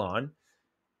Babylon,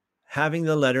 having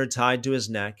the letter tied to his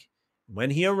neck.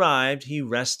 When he arrived, he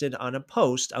rested on a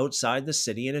post outside the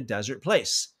city in a desert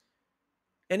place.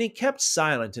 And he kept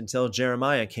silent until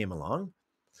Jeremiah came along,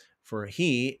 for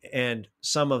he and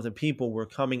some of the people were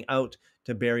coming out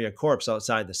to bury a corpse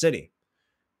outside the city.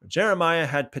 Jeremiah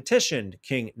had petitioned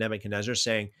King Nebuchadnezzar,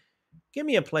 saying, Give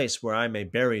me a place where I may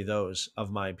bury those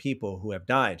of my people who have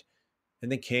died.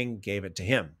 And the king gave it to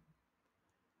him.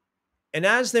 And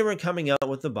as they were coming out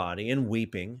with the body and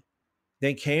weeping,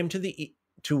 they came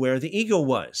to where the eagle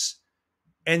was.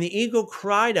 And the eagle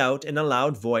cried out in a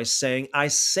loud voice, saying, I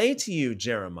say to you,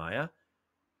 Jeremiah,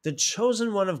 the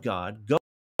chosen one of God,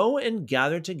 go and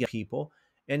gather together people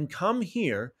and come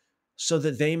here so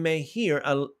that they may hear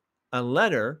a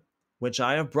letter which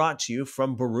I have brought to you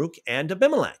from Baruch and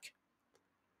Abimelech.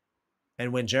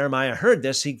 And when Jeremiah heard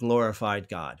this, he glorified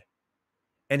God.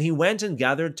 And he went and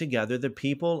gathered together the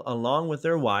people along with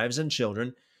their wives and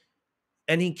children,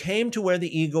 and he came to where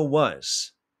the eagle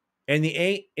was. And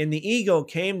the eagle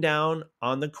came down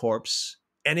on the corpse,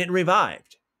 and it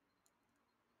revived.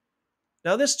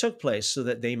 Now this took place so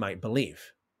that they might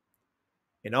believe.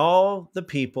 And all the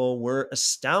people were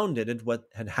astounded at what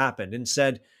had happened and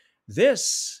said,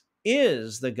 This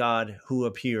is the God who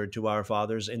appeared to our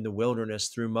fathers in the wilderness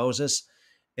through Moses,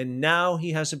 and now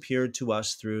he has appeared to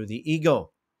us through the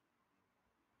eagle.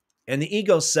 And the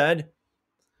eagle said,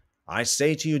 I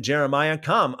say to you, Jeremiah,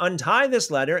 come, untie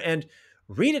this letter and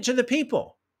read it to the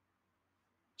people.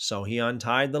 So he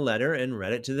untied the letter and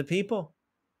read it to the people.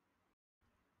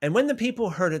 And when the people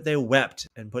heard it, they wept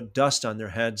and put dust on their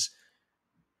heads.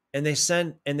 And they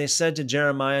said to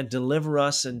Jeremiah, Deliver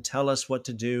us and tell us what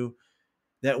to do,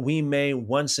 that we may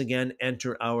once again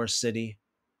enter our city.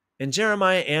 And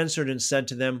Jeremiah answered and said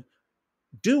to them,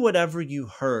 Do whatever you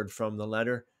heard from the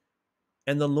letter,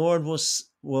 and the Lord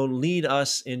will lead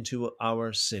us into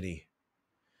our city.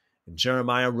 And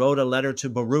Jeremiah wrote a letter to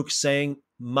Baruch, saying,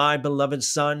 My beloved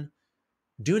son,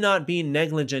 do not be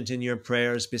negligent in your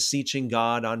prayers, beseeching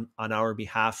God on our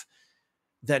behalf,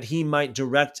 that he might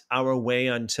direct our way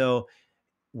until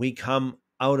we come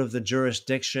out of the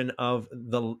jurisdiction of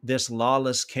this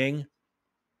lawless king.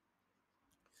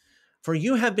 For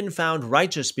you have been found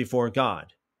righteous before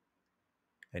God,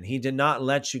 and he did not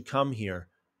let you come here,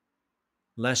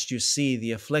 lest you see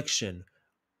the affliction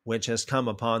which has come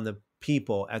upon the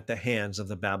people at the hands of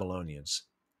the Babylonians.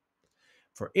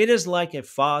 For it is like a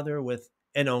father with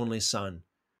an only son,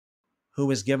 who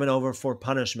is given over for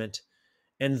punishment,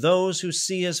 and those who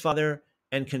see his father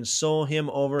and console him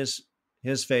over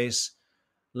his face,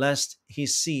 lest he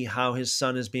see how his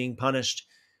son is being punished,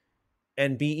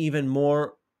 and be even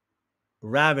more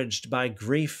ravaged by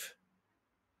grief.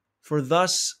 For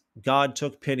thus God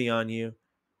took pity on you,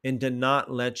 and did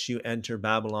not let you enter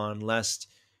Babylon, lest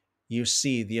you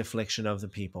see the affliction of the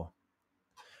people.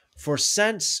 For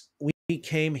since we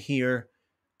came here,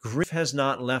 grief has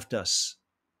not left us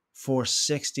for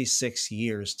 66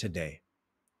 years today.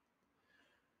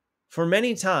 For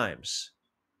many times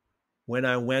When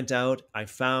I went out, I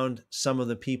found some of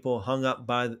the people hung up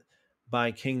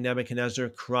by King Nebuchadnezzar,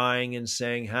 crying and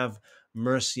saying, "Have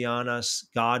mercy on us,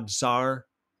 God Tsar."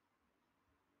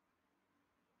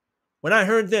 When I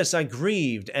heard this, I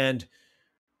grieved and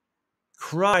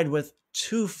cried with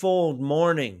twofold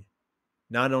mourning,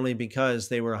 not only because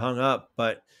they were hung up,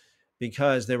 but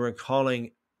because they were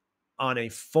calling on a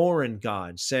foreign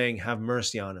God, saying, "Have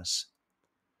mercy on us."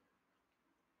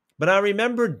 But I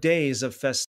remembered days of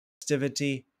festivity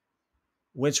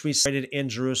which we celebrated in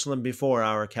Jerusalem before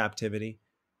our captivity.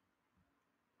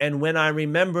 And when I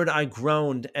remembered, I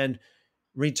groaned and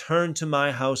returned to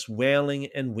my house wailing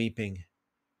and weeping.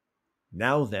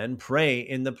 Now then, pray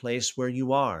in the place where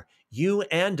you are, you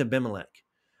and Abimelech,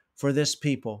 for this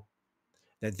people,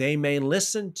 that they may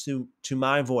listen to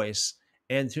my voice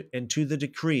and to the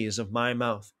decrees of my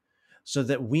mouth, so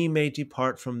that we may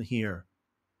depart from here.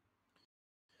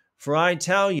 For I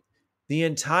tell you, the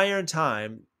entire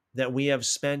time that we have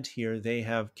spent here, they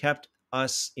have kept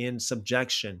us in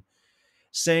subjection,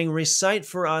 saying, "Recite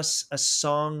for us a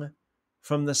song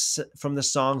from the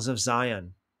songs of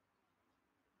Zion,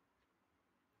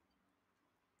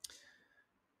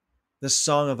 the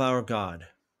song of our God."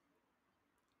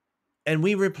 And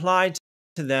we replied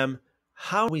to them,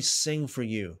 "How do we sing for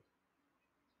you,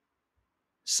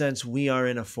 since we are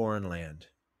in a foreign land?"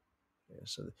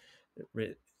 So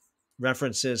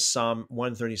references Psalm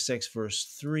 136, verse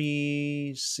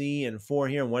 3c and 4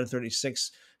 here, and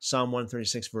Psalm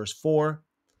 136, verse 4.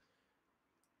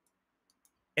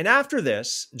 And after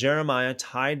this, Jeremiah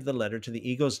tied the letter to the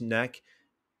eagle's neck,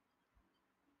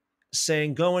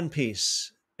 saying, "Go in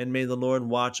peace, and may the Lord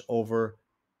watch over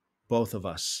both of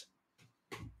us."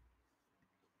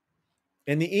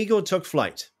 And the eagle took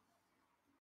flight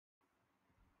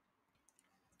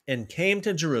and came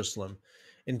to Jerusalem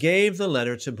and gave the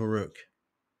letter to Baruch.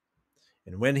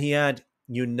 And when he had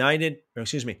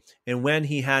and when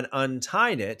he had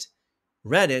untied it,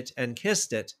 read it and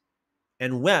kissed it,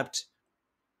 and wept.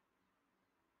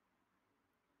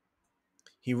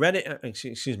 He read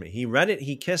it,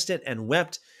 he kissed it, and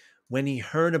wept when he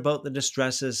heard about the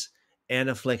distresses and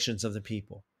afflictions of the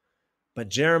people. But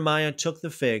Jeremiah took the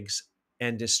figs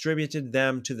and distributed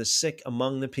them to the sick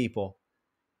among the people,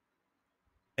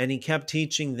 and he kept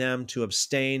teaching them to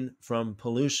abstain from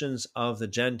pollutions of the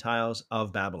Gentiles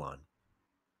of Babylon.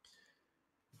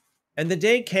 And the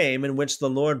day came in which the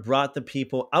Lord brought the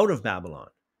people out of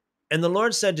Babylon. And the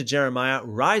Lord said to Jeremiah,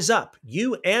 "Rise up,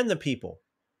 you and the people,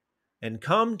 and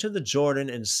come to the Jordan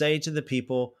and say to the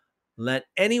people, let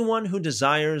anyone who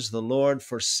desires the Lord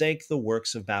forsake the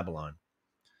works of Babylon.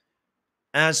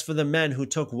 As for the men who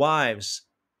took wives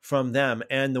from them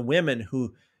and the women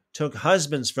who took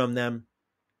husbands from them,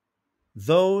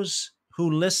 those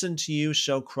who listen to you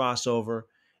shall cross over,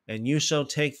 and you shall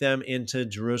take them into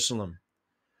Jerusalem.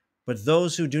 But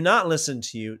those who do not listen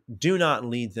to you, do not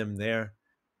lead them there."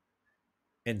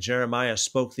 And Jeremiah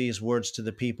spoke these words to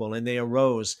the people, and they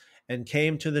arose and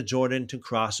came to the Jordan to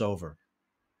cross over.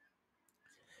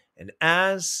 And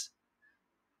as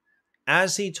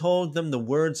he told them the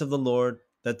words of the Lord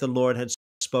that the Lord had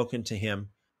spoken to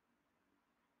him,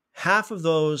 half of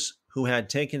those who had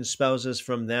taken spouses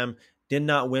from them did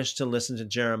not wish to listen to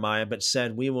Jeremiah, but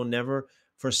said, "We will never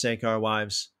forsake our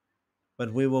wives,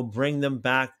 but we will bring them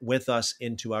back with us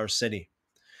into our city."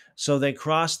 So they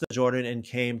crossed the Jordan and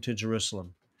came to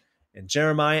Jerusalem. And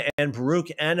Jeremiah and Baruch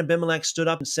and Abimelech stood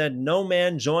up and said, "No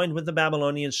man joined with the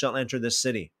Babylonians shall enter this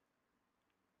city."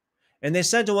 And they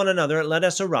said to one another, "Let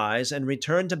us arise and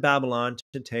return to Babylon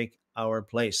to take our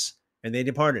place." And they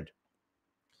departed.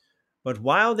 But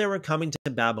while they were coming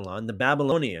to Babylon, the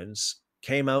Babylonians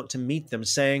came out to meet them,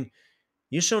 saying,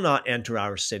 "You shall not enter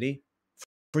our city,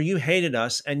 for you hated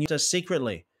us and used us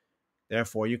secretly.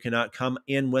 Therefore you cannot come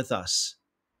in with us.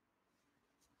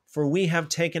 For we have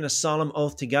taken a solemn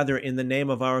oath together in the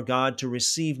name of our God to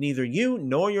receive neither you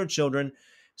nor your children,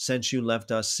 since you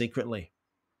left us secretly."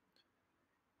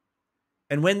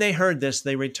 And when they heard this,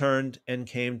 they returned and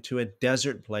came to a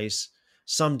desert place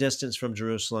some distance from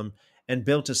Jerusalem, and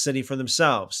built a city for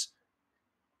themselves,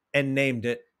 and named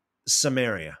it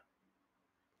Samaria.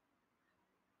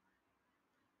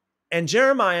 And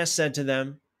Jeremiah sent to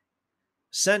them,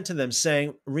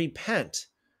 saying, "Repent,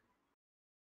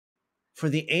 for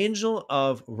the angel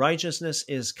of righteousness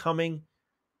is coming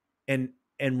and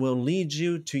will lead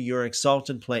you to your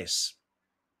exalted place."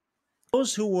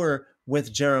 Those who were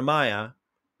with Jeremiah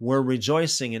were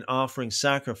rejoicing and offering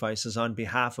sacrifices on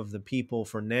behalf of the people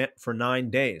for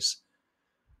 9 days.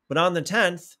 But on the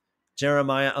 10th,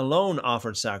 Jeremiah alone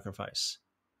offered sacrifice.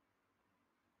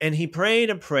 And he prayed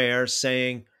a prayer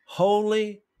saying,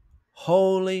 "Holy,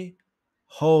 holy,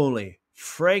 holy,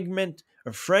 fragrant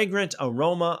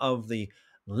aroma of the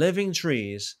living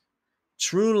trees,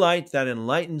 true light that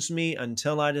enlightens me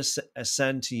until I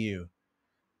ascend to you.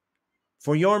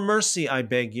 For your mercy I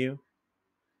beg you,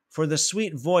 for the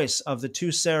sweet voice of the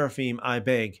two seraphim I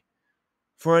beg,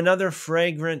 for another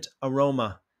fragrant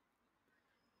aroma.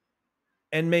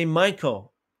 And may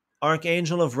Michael,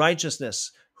 archangel of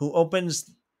righteousness, who opens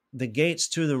the gates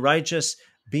to the righteous,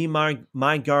 be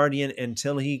my guardian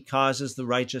until he causes the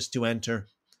righteous to enter.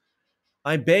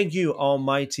 I beg you,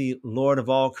 Almighty Lord of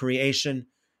all creation,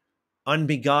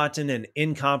 unbegotten and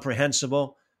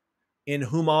incomprehensible, in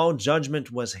whom all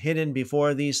judgment was hidden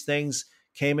before these things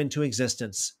came into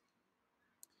existence.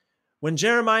 When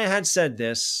Jeremiah had said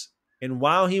this, and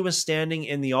while he was standing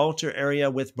in the altar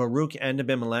area with Baruch and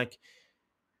Abimelech,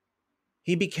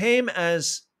 he became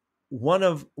as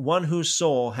one whose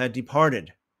soul had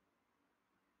departed.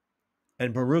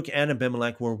 And Baruch and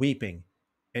Abimelech were weeping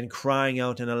and crying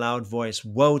out in a loud voice,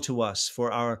 "Woe to us,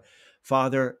 for our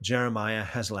father Jeremiah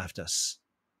has left us.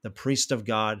 The priest of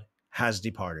God has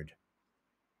departed."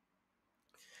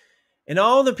 And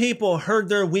all the people heard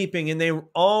their weeping, and they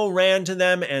all ran to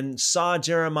them and saw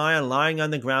Jeremiah lying on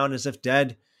the ground as if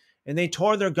dead. And they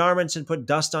tore their garments and put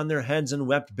dust on their heads and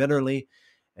wept bitterly.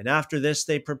 And after this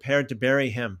they prepared to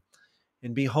bury him.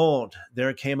 And behold,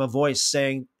 there came a voice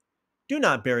saying, "Do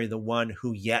not bury the one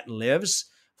who yet lives,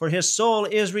 for his soul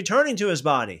is returning to his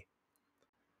body."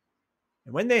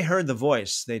 And when they heard the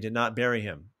voice, they did not bury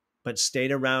him, but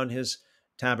stayed around his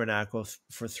tabernacle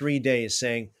for 3 days,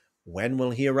 saying, "When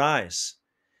will he arise?"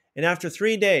 And after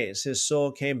 3 days, his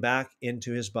soul came back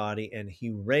into his body, and he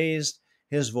raised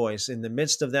his voice in the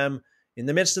midst of them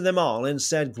all, and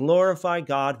said, "Glorify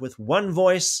God with one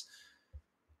voice.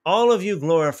 All of you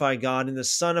glorify God in the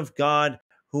Son of God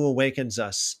who awakens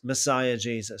us, Messiah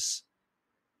Jesus.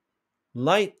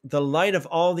 The light of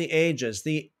all the ages,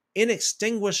 the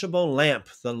inextinguishable lamp,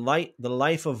 the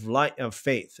life of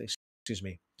faith,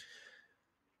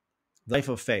 life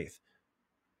of faith.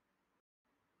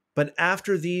 But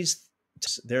after these,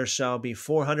 there shall be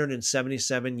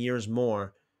 477 years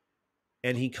more,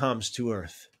 and he comes to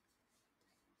earth.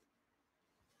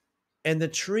 And the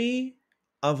tree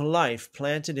of life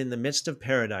planted in the midst of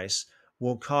paradise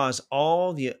will cause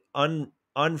all the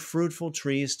unfruitful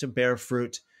trees to bear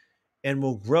fruit, and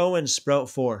will grow and sprout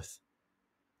forth.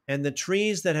 And the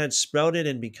trees that had sprouted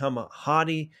and become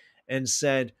haughty and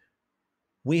said,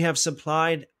 "We have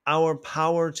supplied our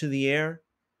power to the air,"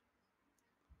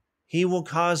 he will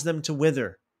cause them to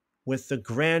wither with the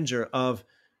grandeur of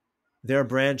their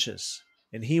branches,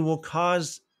 and he will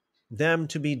cause them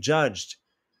to be judged,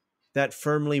 that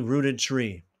firmly rooted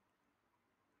tree.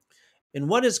 And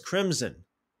what is crimson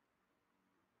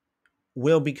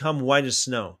will become white as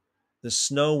snow. The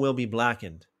snow will be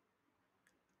blackened.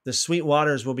 The sweet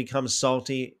waters will become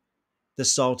salty, the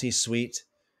salty sweet,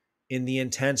 in the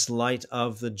intense light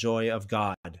of the joy of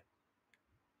God.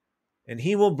 And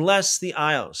he will bless the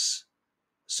isles,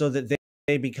 so that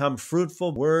they become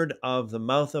fruitful, word of the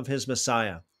mouth of his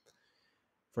Messiah.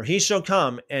 For he shall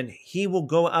come, and he will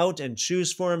go out and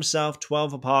choose for himself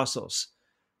 12 apostles,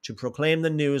 to proclaim the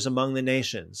news among the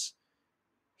nations.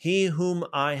 He whom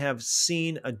I have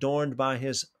seen adorned by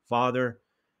his Father,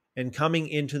 and coming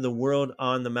into the world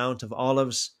on the Mount of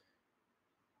Olives,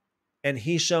 and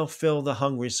he shall fill the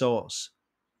hungry souls.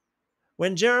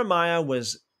 When Jeremiah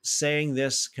was saying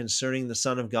this concerning the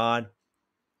Son of God,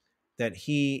 that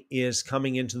he is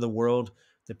coming into the world,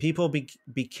 the people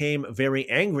became very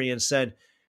angry and said,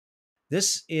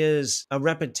 "This is a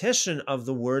repetition of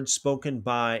the words spoken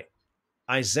by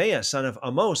Isaiah, son of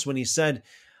Amos, when he said,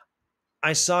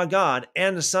 'I saw God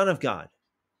and the Son of God.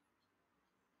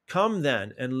 Come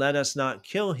then, and let us not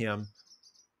kill him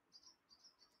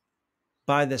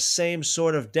by the same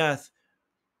sort of death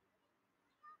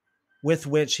with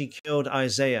which he killed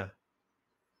Isaiah,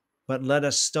 but let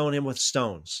us stone him with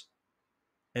stones.'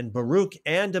 And Baruch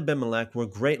and Abimelech were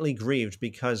greatly grieved,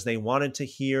 because they wanted to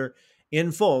hear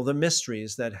in full the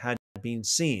mysteries that had been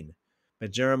seen.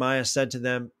 But Jeremiah said to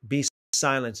them, 'Be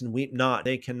silent and weep not.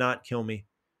 They cannot kill me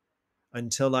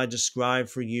until I describe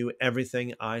for you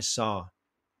everything I saw.'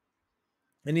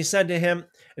 And he said to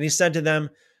them,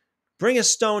 'Bring a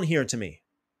stone here to me.'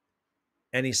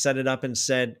 And he set it up and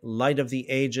said, 'Light of the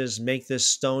ages, make this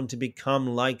stone to become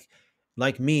like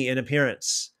me in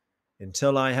appearance,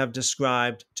 until I have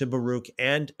described to Baruch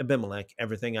and Abimelech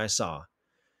everything I saw.'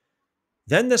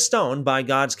 Then the stone, by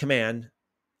God's command,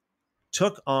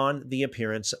 took on the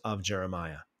appearance of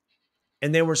Jeremiah.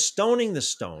 And they were stoning the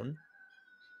stone,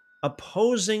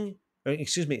 supposing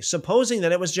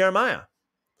that it was Jeremiah.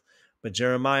 But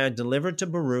Jeremiah delivered to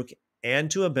Baruch and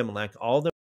to Abimelech all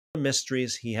the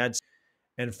mysteries he had,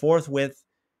 and forthwith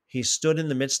he stood in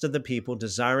the midst of the people,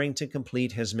 desiring to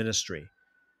complete his ministry.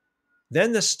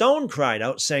 Then the stone cried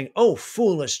out, saying, O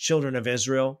foolish children of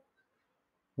Israel,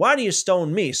 why do you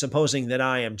stone me, supposing that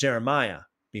I am Jeremiah?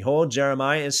 Behold,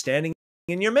 Jeremiah is standing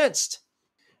in your midst.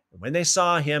 And when they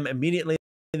saw him, immediately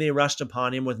they rushed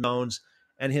upon him with moans,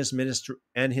 and his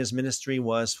ministry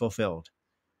was fulfilled.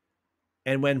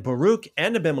 And when Baruch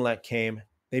and Abimelech came,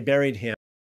 they buried him,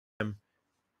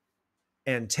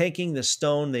 and taking the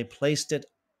stone, they placed it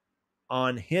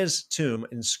on his tomb,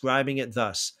 inscribing it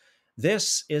thus: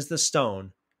 This is the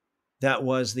stone that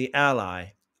was the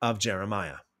ally of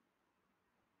Jeremiah.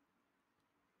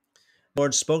 The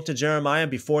Lord spoke to Jeremiah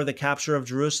before the capture of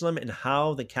Jerusalem and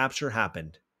how the capture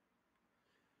happened.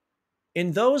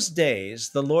 In those days,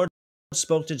 the Lord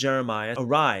spoke to Jeremiah,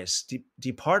 Arise,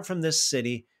 depart from this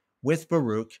city with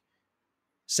Baruch,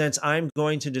 since I am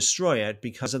going to destroy it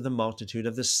because of the multitude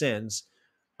of the sins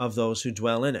of those who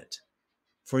dwell in it.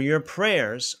 For your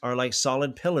prayers are like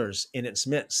solid pillars in its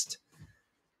midst,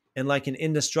 and like an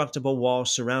indestructible wall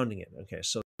surrounding it. Okay,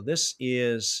 so this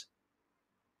is,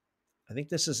 I think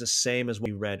this is the same as what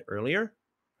we read earlier.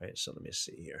 All right, so let me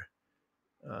see here.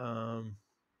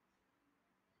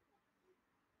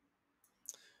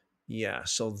 Yeah,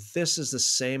 so this is the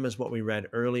same as what we read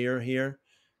earlier here.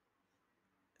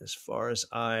 As far as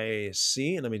I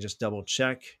see, let me just double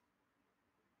check.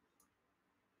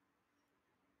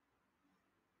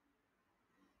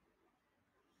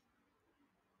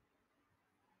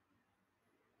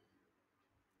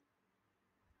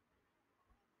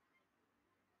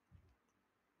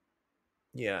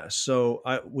 Yeah, so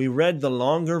we read the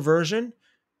longer version,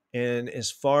 and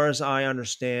as far as I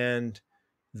understand,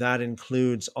 that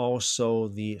includes also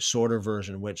the shorter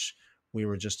version, which we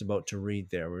were just about to read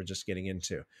there. We were just getting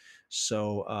into.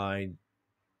 So I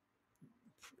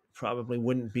probably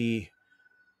wouldn't be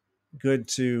good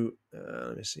to,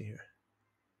 let me see here.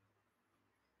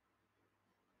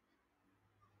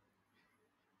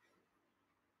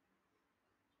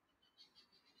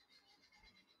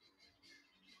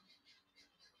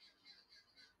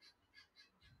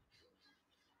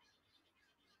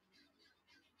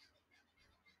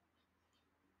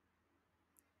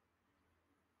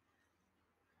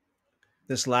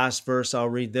 This last verse, I'll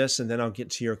read this, and then I'll get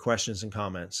to your questions and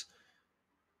comments.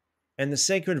 And the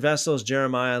sacred vessels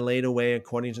Jeremiah laid away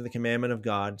according to the commandment of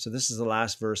God. So this is the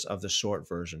last verse of the short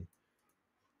version.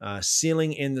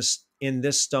 Sealing in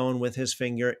this stone with his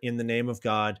finger in the name of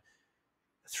God.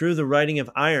 Through the writing of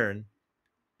iron,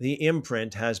 the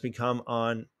imprint has become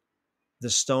on the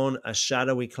stone a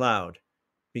shadowy cloud,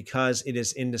 because it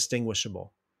is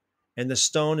indistinguishable. And the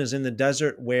stone is in the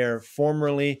desert where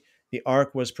formerly the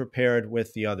ark was prepared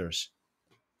with the others.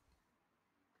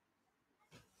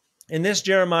 In this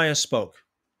Jeremiah spoke.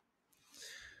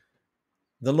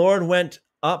 The Lord went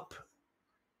up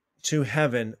to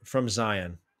heaven from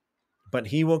Zion, but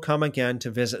he will come again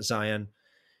to visit Zion,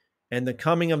 and the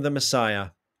coming of the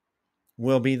Messiah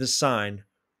will be the sign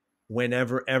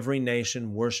whenever every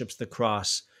nation worships the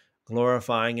cross,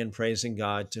 glorifying and praising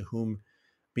God, to whom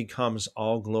becomes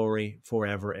all glory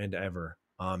forever and ever.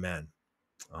 Amen.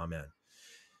 Amen.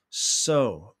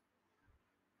 So,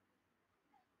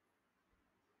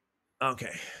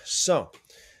 okay, so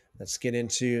let's get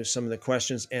into some of the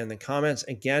questions and the comments.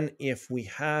 Again, if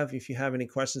you have any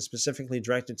questions specifically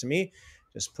directed to me,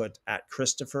 just put at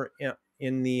Christopher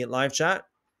in the live chat.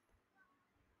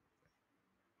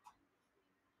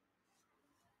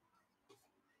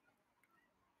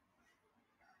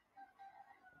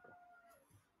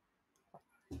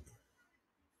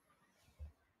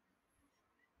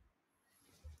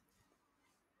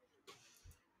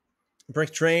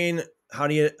 Brick Train, how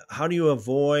do you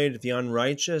avoid the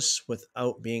unrighteous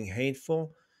without being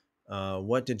hateful?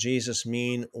 What did Jesus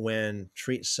mean when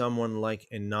treat someone like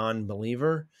a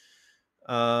non-believer?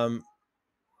 So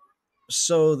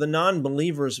the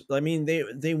non-believers, I mean,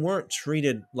 they weren't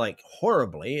treated like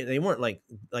horribly. They weren't like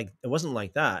it wasn't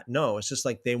like that. No, it's just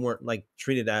like they weren't like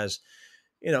treated as,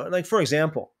 like for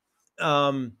example,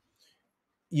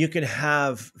 you could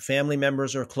have family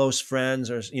members or close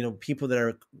friends or people that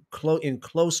are in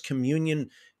close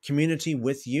community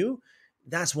with you.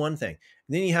 That's one thing. And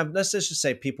then you have, let's just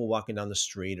say, people walking down the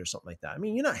street or something like that. I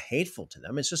mean, you're not hateful to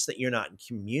them. It's just that you're not in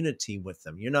community with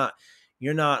them. You're not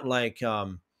like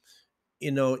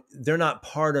they're not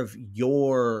part of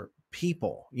your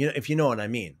people, if you know what I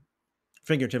mean,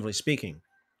 figuratively speaking.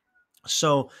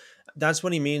 So that's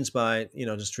what he means by,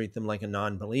 just treat them like a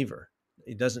non-believer.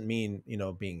 It doesn't mean,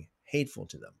 being hateful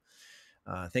to them.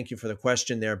 Thank you for the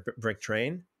question there, Brick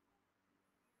Train.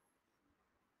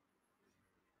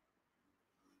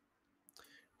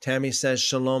 Tammy says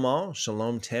shalom all.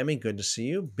 Shalom, Tammy. Good to see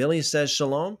you. Billy says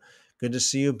shalom. Good to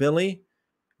see you, Billy.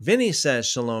 Vinny says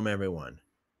shalom, everyone.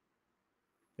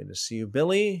 Good to see you,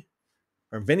 Billy.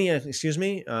 Or Vinny, excuse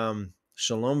me.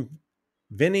 Shalom,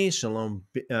 Vinny. Shalom,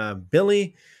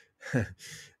 Billy. I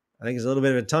think it's a little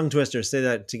bit of a tongue twister. Say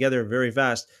that together very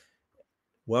fast.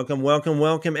 Welcome, welcome,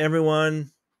 welcome,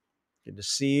 everyone. Good to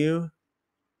see you.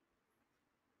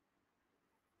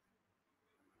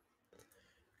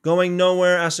 Going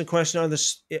nowhere. Ask a question. Are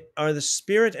the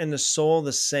spirit and the soul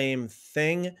the same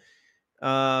thing?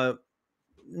 Not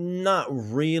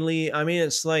really. I mean,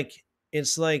 it's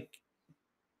like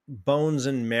bones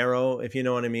and marrow, if you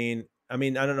know what I mean. I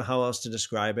mean, I don't know how else to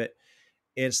describe it.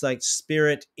 It's like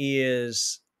spirit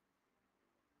is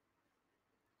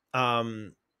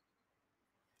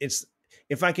it's,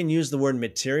 if I can use the word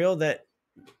material, that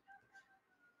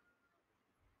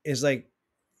is like,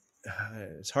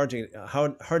 it's hard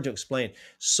to explain.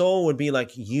 Soul would be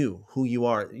like you, who you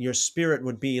are. Your spirit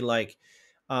would be like,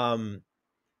 I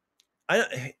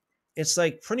it's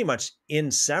like pretty much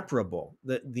inseparable,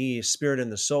 the spirit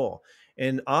and the soul.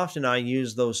 And often I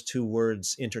use those two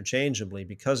words interchangeably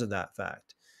because of that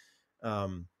fact.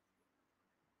 Um,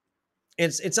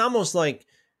 it's almost like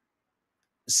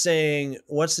saying,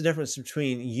 what's the difference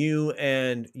between you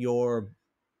and your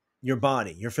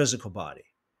body, your physical body?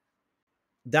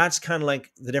 That's kind of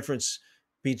like the difference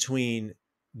between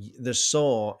the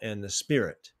soul and the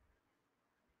spirit.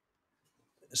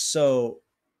 So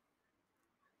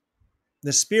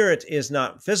the spirit is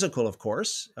not physical, of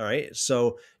course. All right.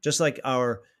 So just like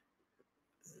our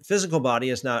physical body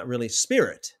is not really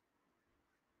spirit,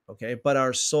 okay, but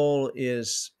our soul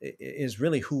is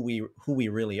really who we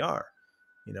really are.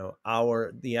 You know,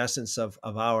 the essence of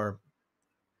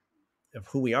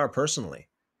who we are personally.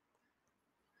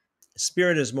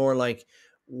 Spirit is more like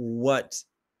what,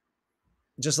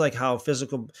 just like how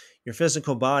your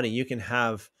physical body, you can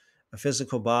have a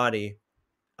physical body,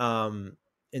 and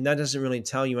that doesn't really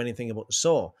tell you anything about the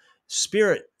soul.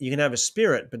 Spirit, you can have a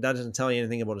spirit, but that doesn't tell you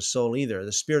anything about a soul either.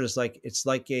 The spirit is like, it's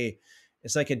like a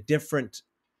different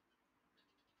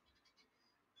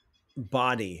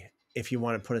body, if you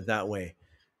want to put it that way,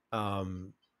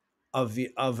 of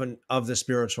the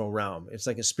spiritual realm. It's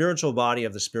like a spiritual body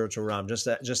of the spiritual realm, just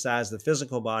as the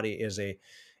physical body is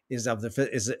of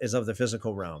the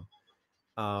physical realm.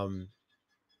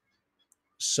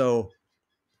 So,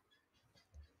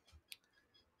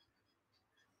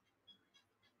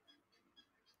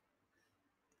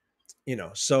 you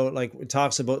know, so like it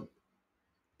talks about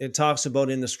in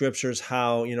the scriptures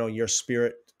how, you know, your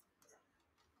spirit,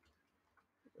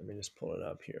 let me just pull it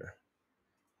up here.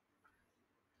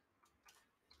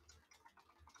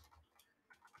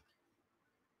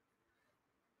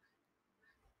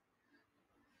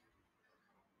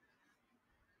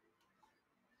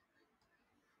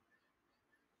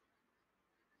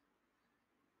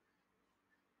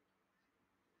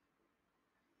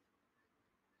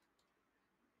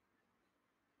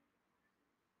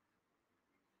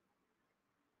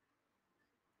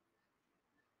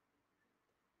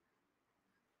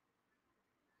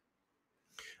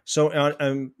 So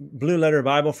on Blue Letter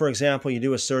Bible, for example, you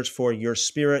do a search for your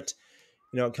spirit.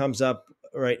 You know, it comes up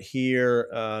right here.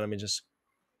 Let me just.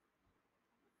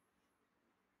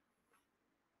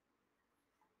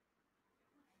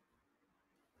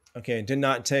 Okay, did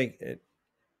not take it.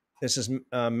 This is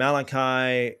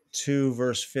Malachi 2,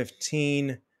 verse 15.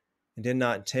 And did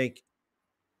not take,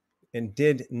 and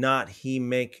did not he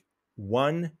make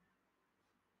one?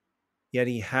 Yet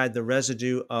he had the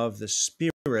residue of the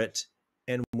Spirit,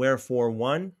 and wherefore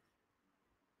one?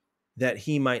 That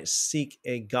he might seek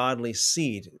a godly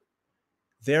seed.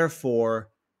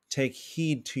 Therefore, take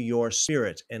heed to your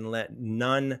spirit, and let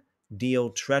none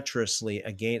deal treacherously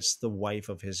against the wife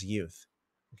of his youth.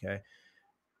 Okay.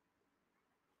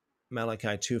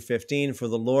 Malachi 2:15, for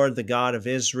the Lord, the God of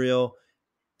Israel,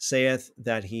 saith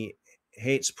that he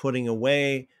hates putting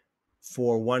away,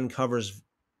 for one covers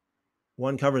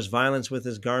violence with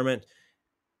his garment,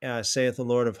 saith the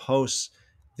Lord of hosts.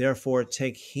 Therefore,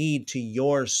 take heed to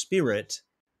your spirit,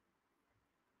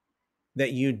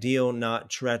 that you deal not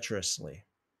treacherously.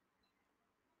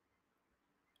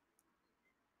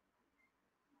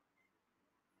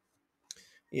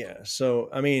 Yeah. So,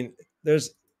 I mean,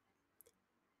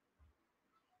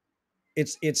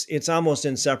 it's almost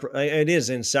inseparable. It is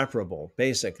inseparable,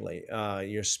 basically.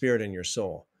 Your spirit and your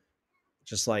soul,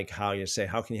 just like how you say,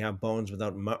 how can you have bones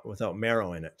without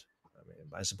marrow in it? I mean,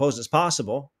 I suppose it's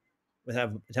possible to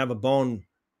have a bone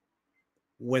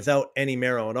without any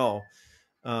marrow at all,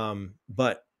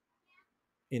 but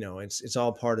you know, it's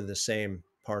all part of the same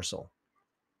parcel.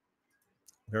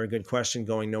 Very good question.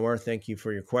 Going nowhere. Thank you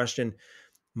for your question.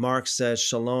 Mark says,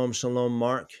 Shalom, shalom,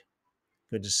 Mark.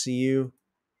 Good to see you.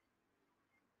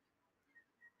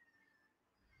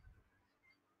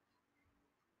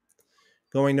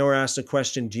 Going nowhere asked a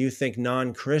question. Do you think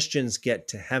non-Christians can get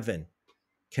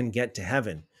to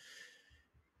heaven?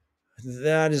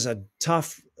 That is a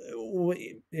tough.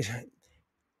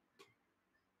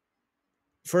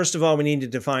 First of all, we need to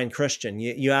define Christian.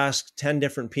 You ask 10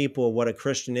 different people what a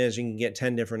Christian is, you can get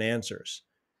 10 different answers.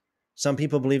 Some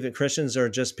people believe that Christians are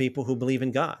just people who believe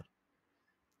in God.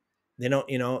 They don't,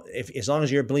 if as long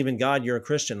as you believe in God, you're a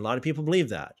Christian. A lot of people believe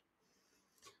that.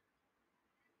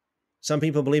 Some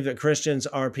people believe that Christians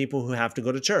are people who have to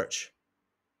go to church.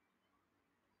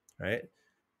 Right?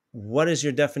 What is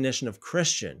your definition of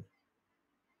Christian?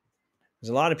 There's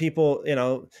a lot of people,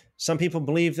 some people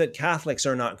believe that Catholics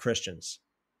are not Christians,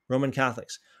 Roman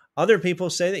Catholics. Other people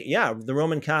say that, yeah, the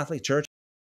Roman Catholic Church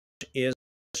is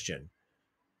Christian.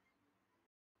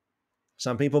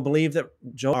 Some people believe that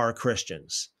Jehovah's are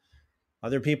Christians.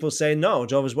 Other people say, no,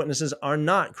 Jehovah's Witnesses are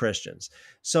not Christians.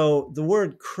 So the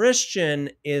word Christian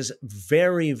is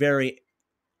very, very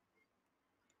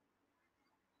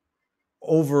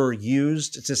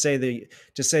overused, to say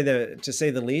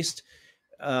the least.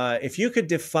 If you could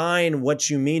define what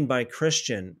you mean by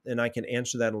Christian, then I can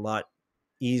answer that a lot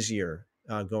easier.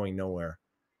 Going nowhere.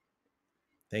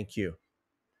 Thank you.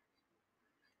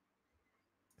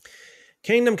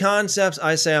 Kingdom concepts,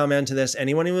 I say amen to this.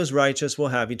 Anyone who is righteous will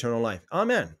have eternal life.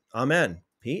 Amen. Amen.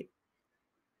 Pete?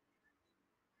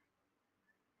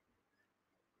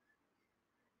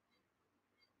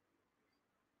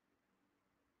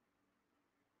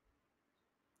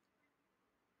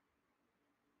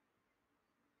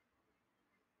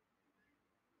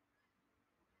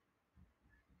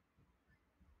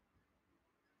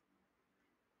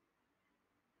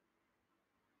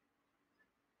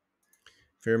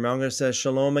 Fearmonger says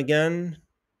shalom again.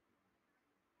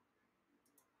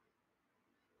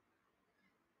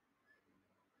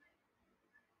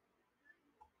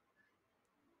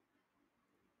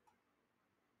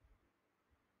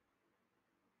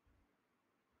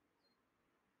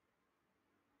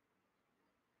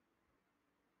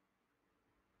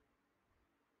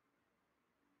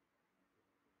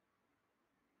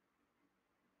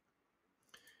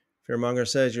 Fearmonger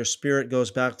says your spirit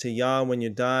goes back to Yah when you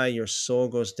die. Your soul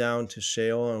goes down to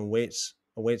Sheol and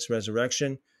awaits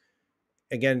resurrection.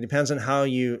 Again, it depends on how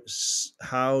you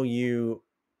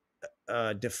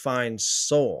define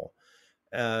soul.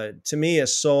 To me, a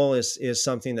soul is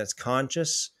something that's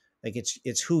conscious. Like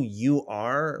it's who you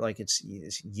are. Like it's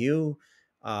you.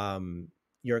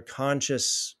 You're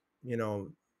conscious.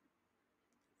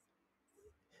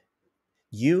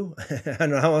 You. I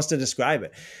don't know how else to describe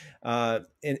it. And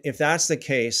if that's the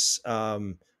case, a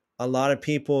lot of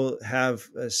people have,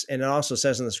 and it also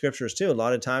says in the scriptures too. A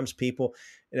lot of times, people,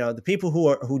 the people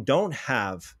who don't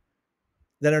have,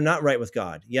 that are not right with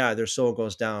God, yeah, their soul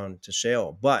goes down to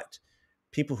Sheol. But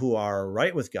people who are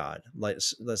right with God, like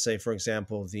let's say, for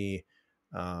example, the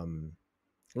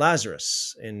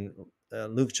Lazarus in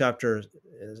Luke chapter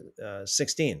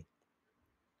 16.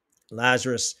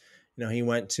 Lazarus, he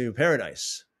went to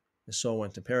paradise. His soul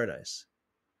went to paradise.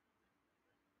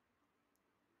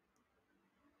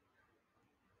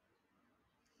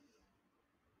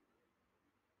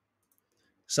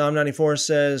 Psalm 94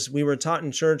 says, we were taught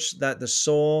in church that the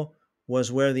soul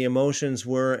was where the emotions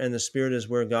were and the spirit is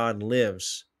where God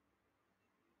lives.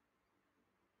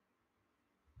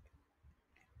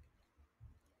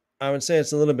 I would say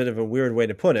it's a little bit of a weird way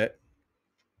to put it,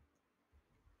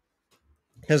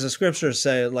 because the scriptures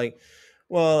say, all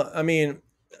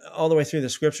the way through the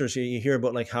scriptures, you hear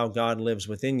about how God lives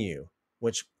within you,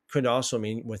 which could also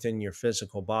mean within your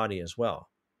physical body as well.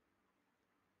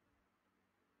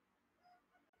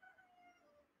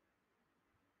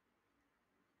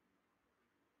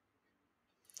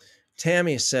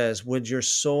 Tammy says, would your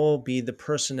soul be the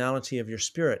personality of your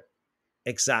spirit?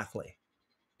 Exactly.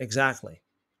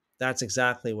 That's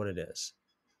exactly what it is.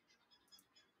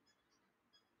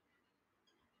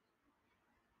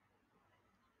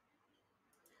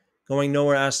 Going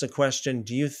nowhere asked the question,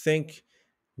 do you think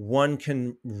one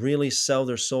can really sell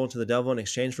their soul to the devil in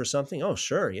exchange for something? Oh,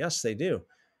 sure. Yes, they do.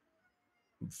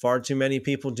 Far too many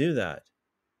people do that.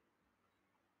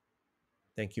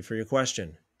 Thank you for your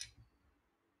question.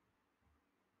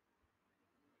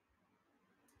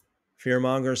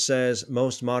 Fearmonger says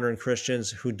most modern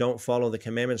Christians who don't follow the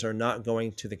commandments are not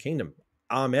going to the kingdom.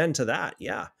 Amen to that.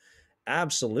 Yeah,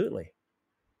 absolutely.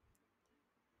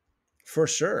 For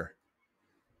sure.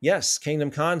 Yes,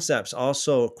 Kingdom Concepts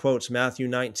also quotes Matthew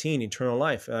 19, eternal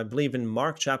life. I believe in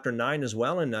Mark chapter 9 as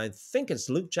well, and I think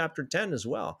it's Luke chapter 10 as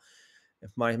well.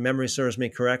 If my memory serves me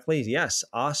correctly, yes,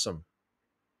 awesome.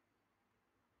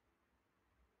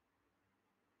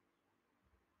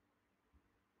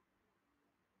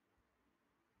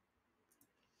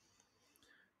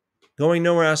 Going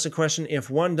Nowhere asks the question,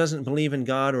 if one doesn't believe in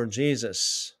God or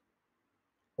Jesus,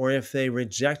 or if they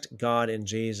reject God and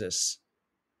Jesus,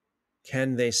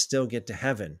 can they still get to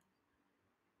heaven?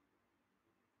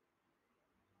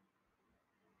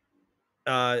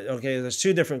 Okay, there's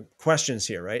two different questions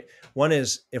here, right? One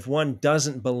is if one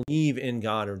doesn't believe in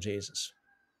God or Jesus.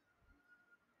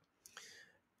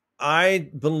 I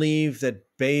believe that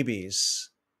babies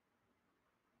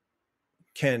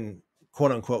can,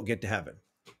 quote unquote, get to heaven,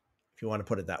 if you want to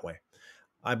put it that way.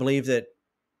 I believe that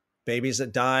babies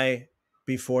that die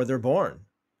before they're born,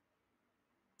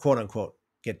 quote unquote,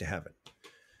 get to heaven.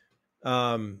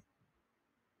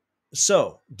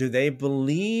 So, do they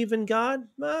believe in God?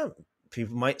 Well,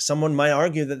 someone might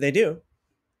argue that they do,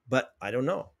 but I don't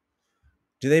know.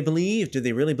 Do they believe? Do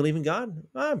they really believe in God?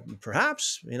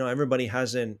 Perhaps. Everybody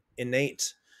has an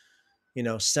innate,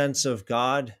 sense of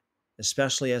God,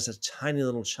 especially as a tiny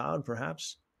little child.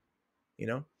 Perhaps, you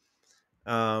know,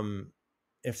 um,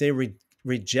 if they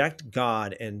reject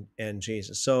God and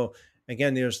Jesus. So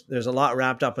again, there's a lot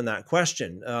wrapped up in that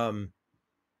question.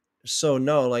 So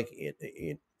no, like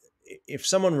if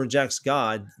someone rejects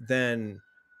God, then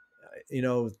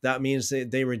that means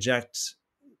they reject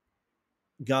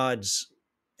God's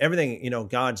everything,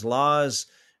 God's laws,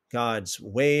 God's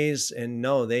ways, and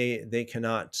no, they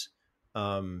cannot.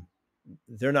 Um,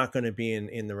 they're not going to be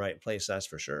in the right place. That's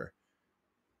for sure.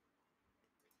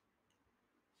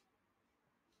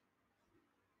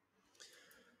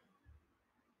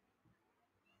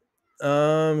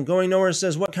 Going Nowhere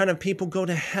says, what kind of people go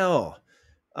to hell?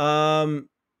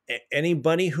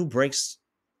 Anybody who breaks,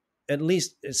 at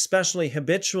least especially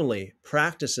habitually,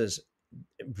 practices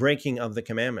breaking of the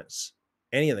commandments,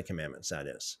 any of the commandments, that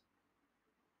is.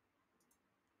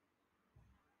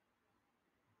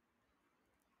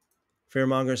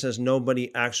 Fearmonger says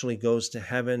nobody actually goes to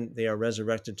heaven. They are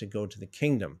resurrected to go to the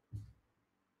kingdom.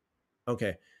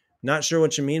 Okay. Not sure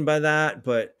what you mean by that,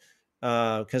 but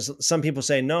because some people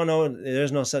say, no,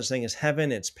 there's no such thing as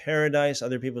heaven. It's paradise.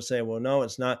 Other people say, well, no,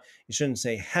 it's not. You shouldn't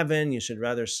say heaven. You should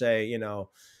rather say,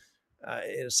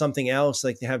 something else.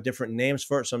 Like they have different names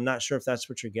for it. So I'm not sure if that's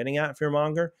what you're getting at,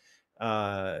 Fearmonger.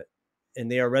 And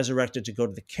they are resurrected to go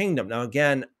to the kingdom. Now,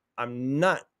 again, I'm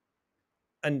not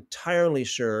entirely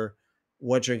sure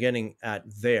what you're getting at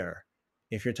there.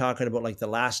 If you're talking about like the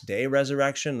last day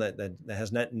resurrection that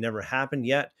has never happened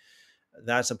yet,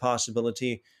 that's a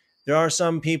possibility. There are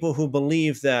some people who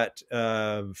believe that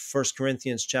 1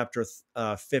 Corinthians chapter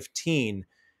 15,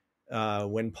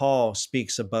 when Paul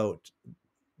speaks about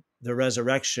the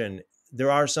resurrection, there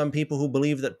are some people who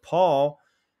believe that Paul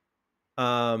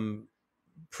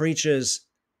preaches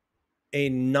a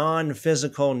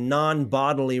non-physical,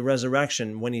 non-bodily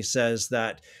resurrection when he says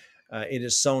that it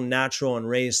is sown natural and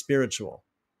raised spiritual.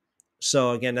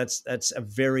 So again, that's a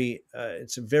very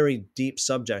it's a very deep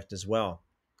subject as well.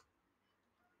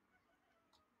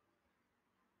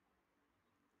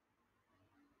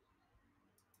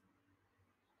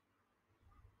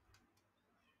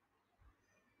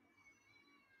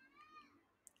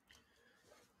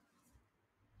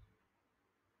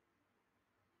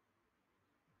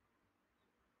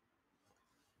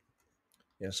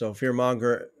 Yeah. So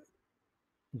fearmonger,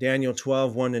 Daniel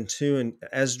 12, 1 and 2, and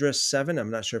Esdras 7. I'm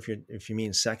not sure if you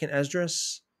mean second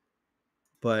Esdras,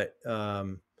 but I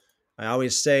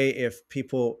always say if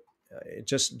people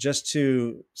just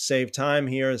to save time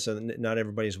here, so that not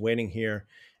everybody's waiting here.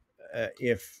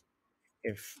 If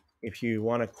you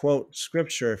want to quote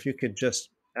scripture, if you could just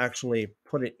actually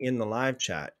put it in the live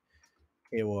chat,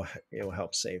 it will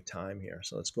help save time here.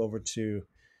 So let's go over to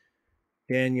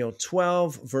Daniel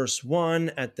 12, verse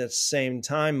 1. At the same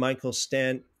time,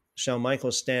 shall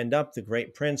Michael stand up, the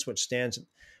great prince, which stands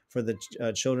for the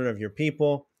children of your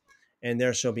people. And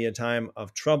there shall be a time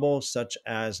of trouble, such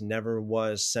as never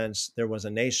was since there was a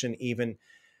nation, even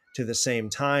to the same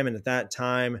time. And at that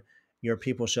time, your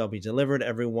people shall be delivered,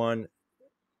 everyone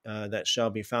that shall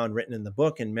be found written in the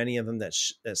book, and many of them that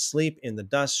sleep in the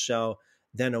dust shall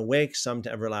then awake, some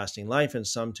to everlasting life, and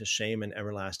some to shame and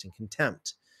everlasting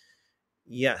contempt.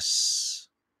 Yes.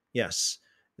 Yes.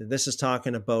 This is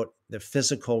talking about the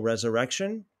physical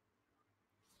resurrection,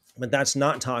 but that's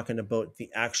not talking about the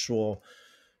actual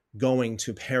going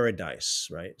to paradise,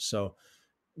 right? So,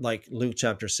 like Luke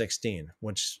chapter 16,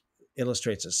 which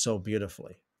illustrates it so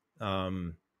beautifully.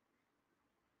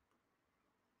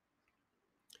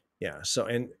 Yeah. So,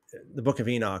 and the Book of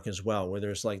Enoch as well, where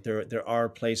there's like there are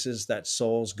places that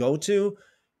souls go to,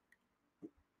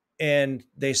 and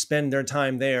they spend their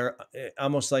time there,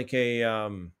 almost like a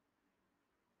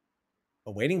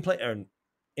waiting place or an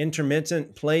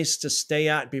intermittent place to stay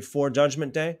at before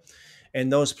Judgment Day.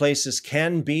 And those places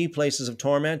can be places of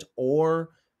torment or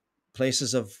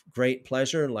places of great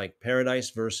pleasure, like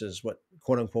paradise versus what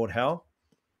quote unquote hell.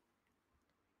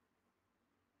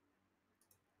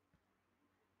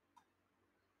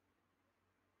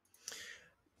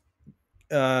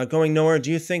 Going nowhere. Do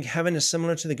you think heaven is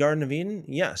similar to the Garden of Eden?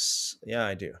 Yes. Yeah,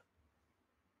 I do.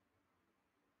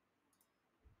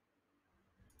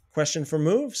 Question for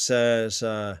Move says,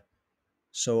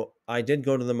 so I did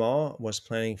go to the mall, was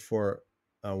planning for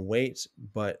a wait,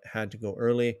 but had to go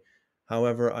early.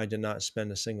 However, I did not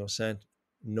spend a single cent,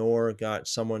 nor got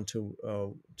someone to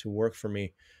work for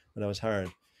me when I was hired.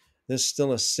 This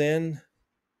still a sin?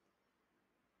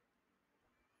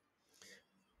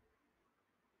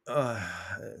 Uh,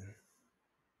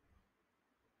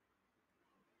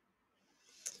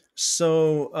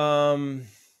 so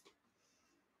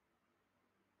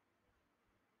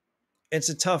it's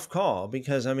a tough call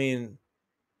because I mean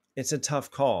it's a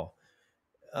tough call.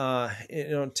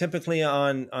 Typically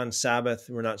on Sabbath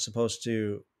we're not supposed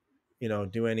to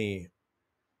do any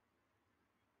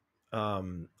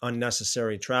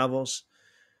unnecessary travels.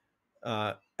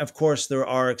 Of course, there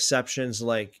are exceptions,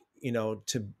 like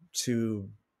to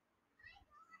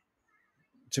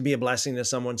to be a blessing to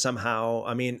someone somehow.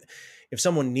 I mean, if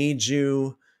someone needs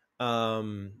you,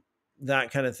 um, that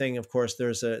kind of thing. Of course,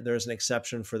 there's an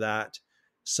exception for that.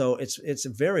 So it's a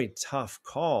very tough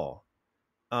call.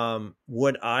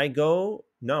 Would I go?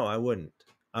 No, I wouldn't.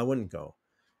 I wouldn't go.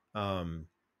 Um,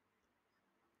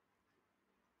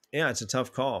 yeah, it's a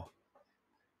tough call.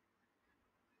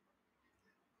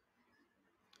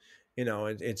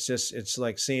 It's just it's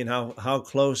like seeing how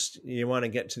close you want to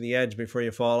get to the edge before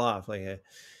you fall off. Like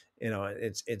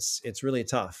it's really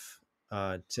tough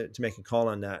to make a call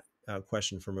on that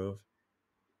question for Move.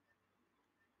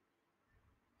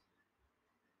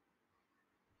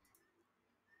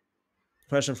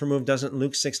 Question for Move: doesn't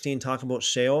Luke 16 talk about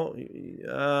Sheol?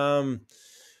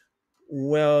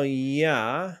 Well,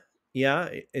 yeah, yeah,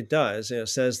 it does. It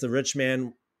says the rich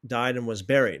man died and was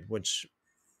buried, which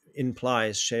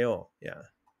implies Sheol. Yeah,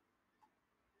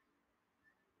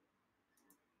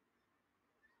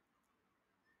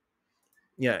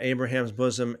 yeah, Abraham's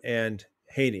bosom and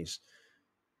Hades.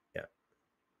 Yeah.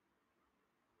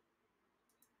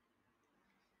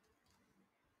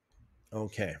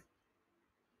 Okay.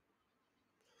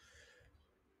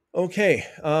 Okay.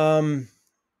 I'm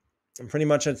pretty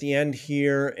much at the end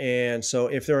here. And so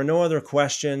if there are no other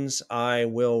questions, I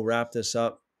will wrap this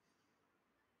up.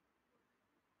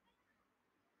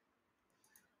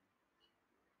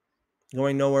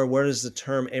 Going nowhere, where does the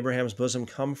term Abraham's bosom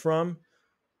come from?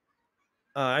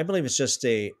 I believe it's just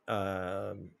a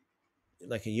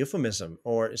like a euphemism,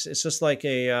 or it's just like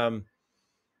it's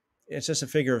just a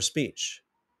figure of speech.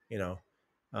 You know,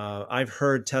 I've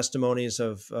heard testimonies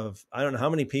of I don't know how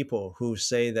many people who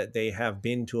say that they have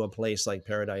been to a place like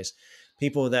paradise,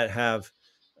 people uh,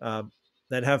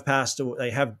 that have passed,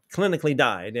 they have clinically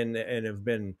died and have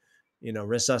been,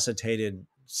 resuscitated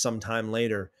sometime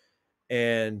later.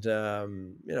 And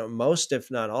most, if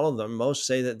not all of them, most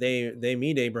say that they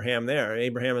meet Abraham there.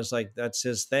 Abraham is like that's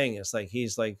his thing. It's like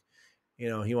he's like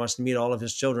he wants to meet all of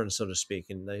his children, so to speak.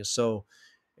 And so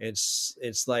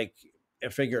it's like a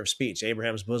figure of speech,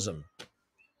 Abraham's bosom.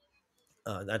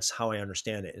 That's how I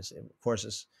understand it. Of course,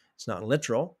 it's not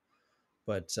literal,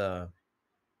 but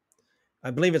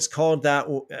I believe it's called that.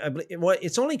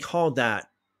 It's only called that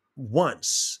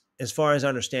once, as far as I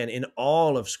understand, in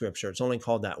all of Scripture. It's only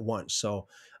called that once. So,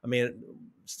 I mean,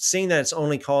 seeing that it's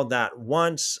only called that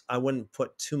once, I wouldn't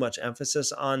put too much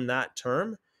emphasis on that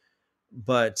term.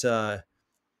 But say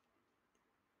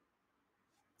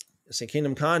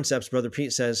Kingdom Concepts, Brother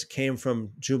Pete says, came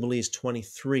from Jubilees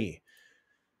 23.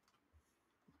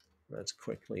 Let's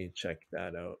quickly check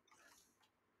that out.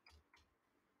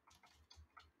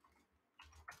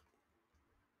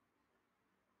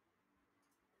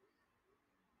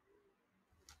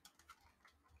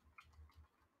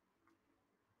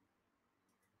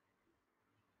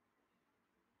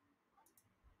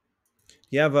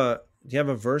 Do you have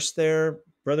a verse there,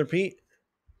 Brother Pete?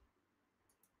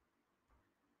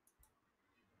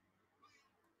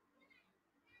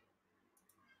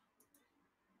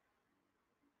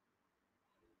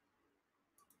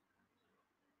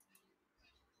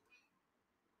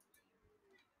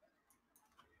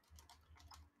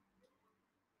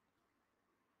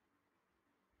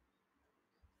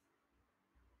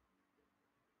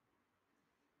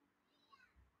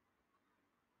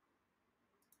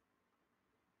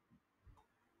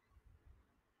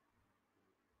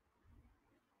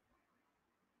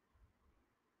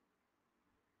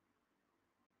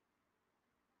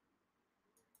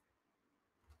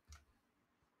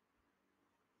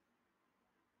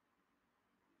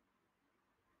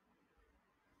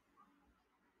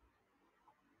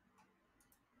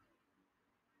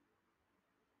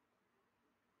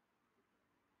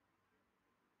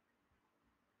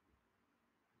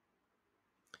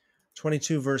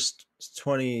 22 verse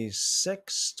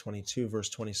 26. 22 verse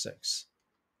 26.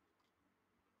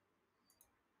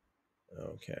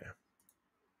 Okay.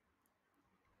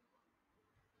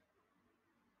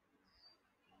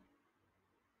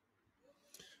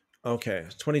 Okay,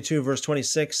 22 verse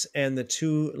 26, and the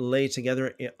two lay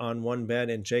together on one bed,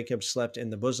 and Jacob slept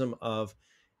in the bosom of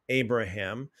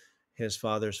Abraham, his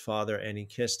father's father, and he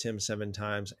kissed him 7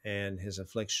 times, and his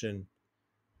affliction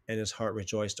and his heart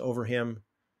rejoiced over him,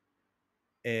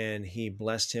 and he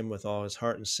blessed him with all his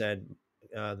heart and said,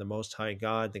 the Most High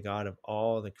God, the God of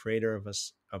all, the creator of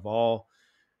us, of all,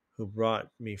 who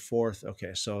brought me forth.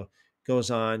 Okay, so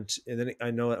goes on, and then I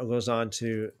know it goes on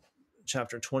to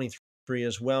chapter 23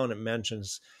 as well, and it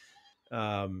mentions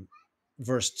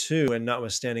verse 2, and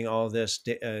notwithstanding all this,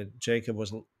 Jacob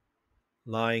was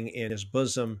lying in his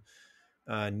bosom,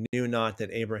 knew not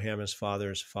that Abraham his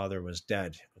father's father was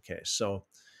dead. Okay, so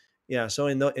yeah, so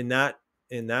in that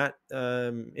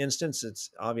instance, it's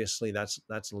obviously that's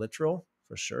literal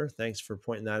for sure. Thanks for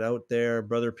pointing that out there,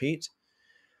 Brother Pete.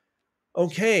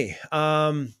 Okay,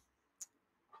 all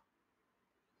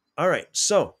right,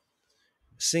 so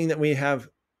seeing that we have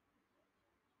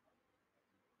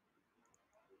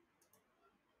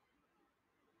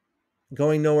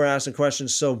going nowhere asked a question.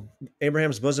 So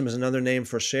Abraham's bosom is another name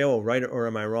for Sheol, right? Or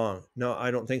am I wrong? No,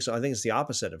 I don't think so. I think it's the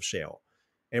opposite of Sheol.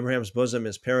 Abraham's bosom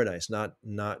is paradise,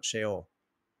 not Sheol.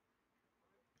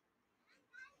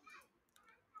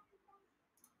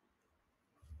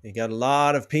 You got a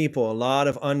lot of people, a lot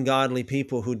of ungodly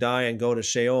people who die and go to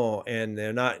Sheol, and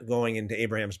they're not going into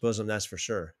Abraham's bosom, that's for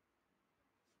sure.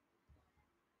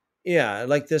 Yeah,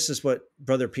 like this is what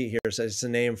Brother Pete here says. It's a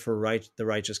name for the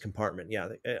righteous compartment. Yeah,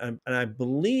 and I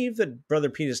believe that Brother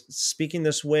Pete is speaking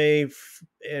this way,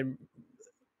 and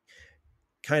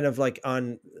kind of like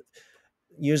on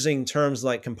using terms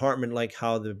like compartment, like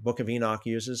how the Book of Enoch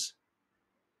uses.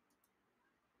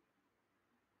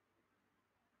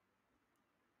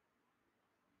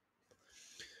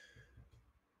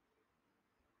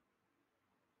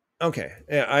 Okay,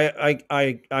 yeah,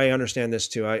 I understand this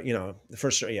too.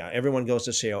 For sure, yeah, everyone goes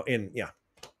to Sheol, and yeah,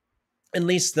 at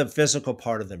least the physical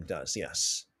part of them does.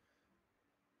 Yes,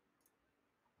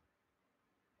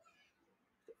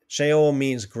 Sheol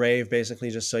means grave, basically,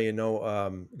 just so you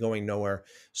know, going nowhere.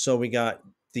 So we got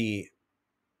the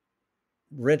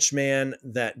rich man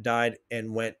that died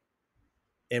and went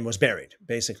and was buried,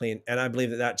 basically, and I believe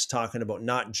that that's talking about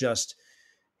not just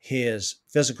his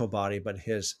physical body, but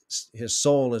his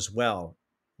soul as well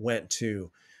went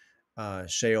to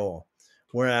Sheol.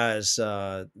 Whereas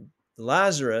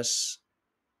Lazarus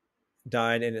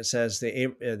died, and it says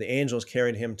the angels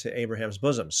carried him to Abraham's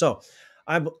bosom. So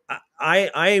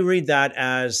I read that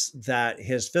as that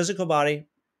his physical body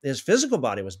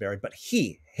was buried, but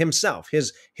he himself,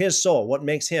 his soul, what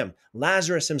makes him,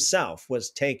 Lazarus himself,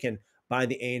 was taken by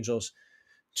the angels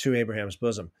to Abraham's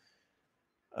bosom.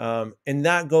 And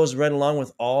that goes right along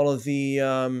with all of the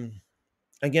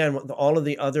again, all of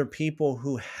the other people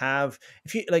who have,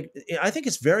 if you like, I think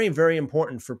it's very, very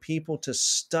important for people to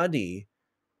study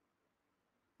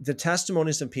the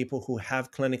testimonies of people who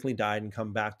have clinically died and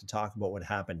come back to talk about what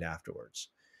happened afterwards.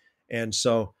 And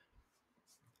so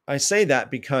I say that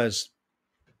because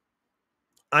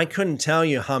I couldn't tell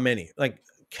you how many, like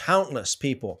countless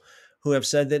people who have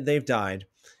said that they've died.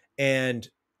 And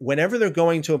whenever they're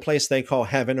going to a place they call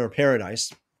heaven or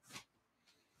paradise,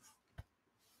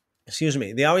 excuse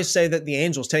me, they always say that the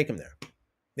angels take them there.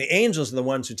 The angels are the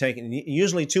ones who take it,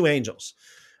 usually 2 angels,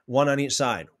 one on each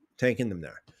side, taking them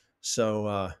there.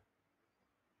 So,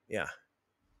 yeah.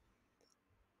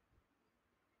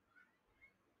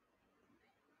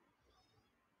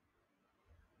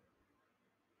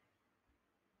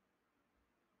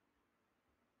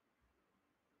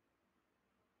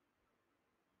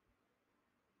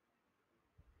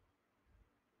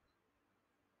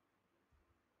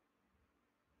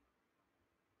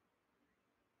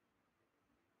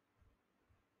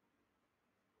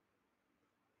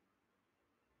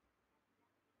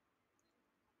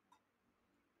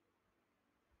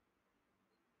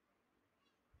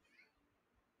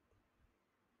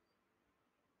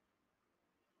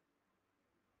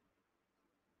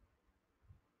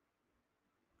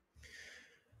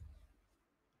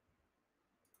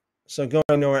 So going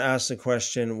nowhere asks the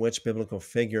question, which biblical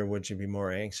figure would you be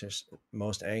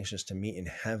most anxious to meet in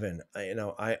heaven?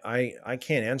 I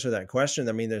can't answer that question.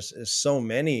 I mean, there's so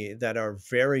many that are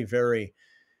very, very,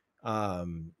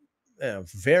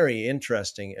 very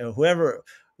interesting. Whoever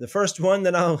the first one,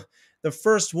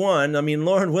 I mean,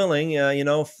 Lord willing,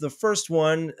 the first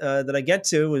one that I get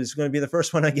to is going to be the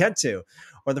first one I get to,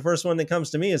 or the first one that comes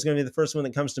to me is going to be the first one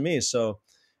that comes to me. So,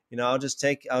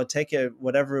 I'll take it,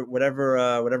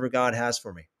 whatever God has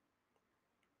for me.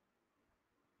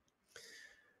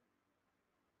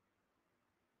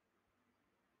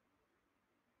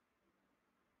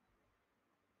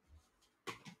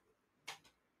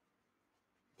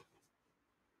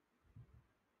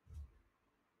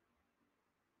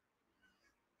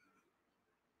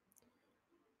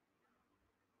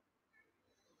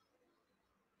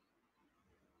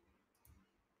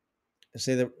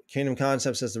 See, the kingdom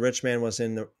concept says the rich man was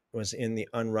in the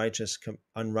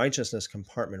unrighteousness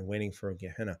compartment, waiting for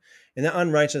Gehenna. In the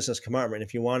unrighteousness compartment,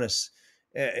 if you want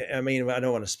to, I mean, I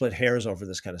don't want to split hairs over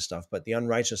this kind of stuff, but the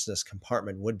unrighteousness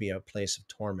compartment would be a place of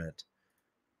torment,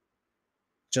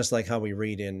 just like how we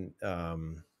read in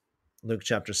Luke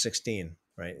chapter 16,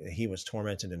 right? He was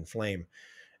tormented in flame.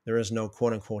 There is no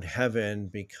quote unquote heaven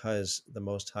because the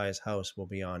Most High's house will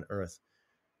be on earth.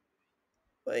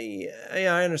 But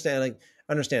yeah, I understand.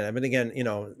 Understand that, but again,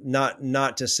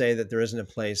 not to say that there isn't a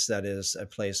place that is a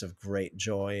place of great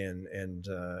joy and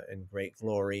great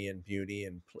glory and beauty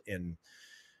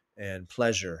and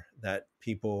pleasure that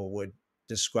people would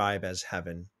describe as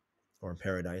heaven or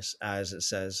paradise, as it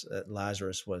says that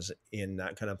Lazarus was in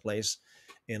that kind of place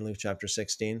in Luke chapter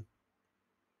 16.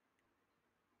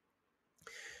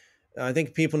 I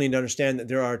think people need to understand that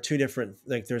there are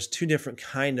there's two different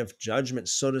kind of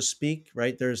judgments, so to speak,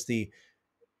 right?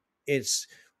 It's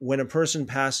when a person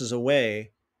passes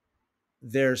away,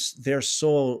 their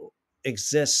soul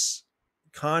exists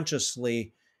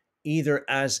consciously either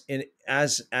as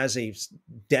a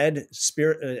dead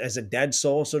spirit, as a dead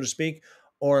soul, so to speak,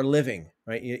 or living,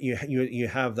 right? You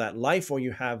have that life or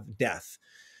you have death.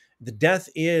 The death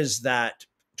is that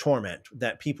torment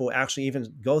that people actually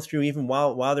even go through even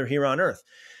while they're here on earth.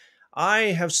 I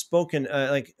have spoken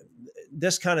like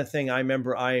this kind of thing. I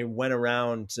remember I went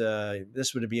around,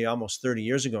 this would be almost 30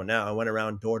 years ago now. I went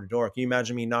around door to door. Can you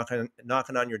imagine me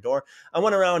knocking on your door? I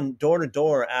went around door to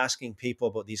door asking people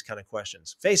about these kind of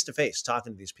questions, face to face,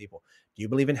 talking to these people. Do you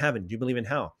believe in heaven? Do you believe in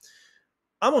hell?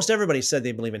 Almost everybody said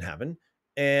they believe in heaven,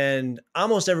 and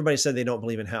almost everybody said they don't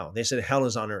believe in hell. They said hell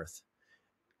is on earth.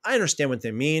 I understand what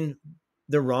they mean.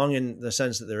 They're wrong in the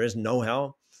sense that there is no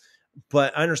hell,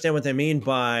 but I understand what they mean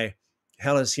by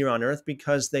hell is here on earth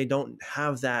because they don't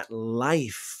have that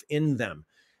life in them.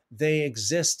 They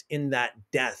exist in that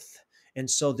death. And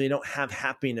so they don't have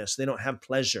happiness. They don't have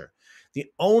pleasure. The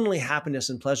only happiness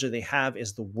and pleasure they have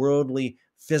is the worldly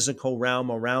physical realm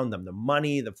around them, the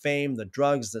money, the fame, the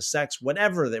drugs, the sex,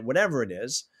 whatever it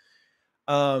is.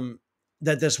 That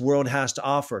this world has to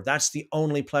offer. That's the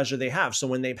only pleasure they have. So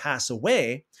when they pass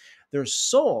away, their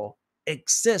soul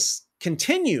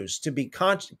continues to be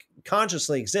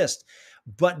consciously exist,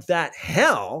 but that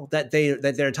hell that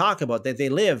they're talking about, that they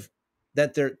live,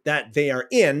 that they are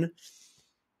in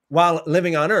while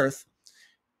living on earth,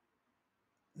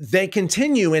 they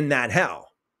continue in that hell.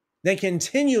 They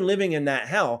continue living in that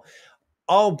hell,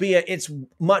 albeit it's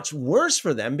much worse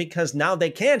for them because now they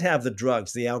can't have the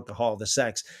drugs, the alcohol, the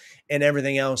sex, and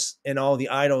everything else, and all the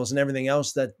idols and everything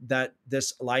else that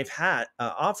this life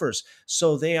offers.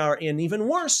 So they are in even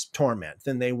worse torment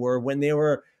than they were when they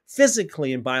were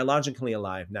physically and biologically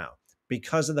alive now,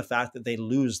 because of the fact that they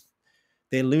lose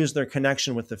their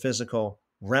connection with the physical,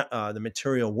 the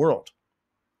material world.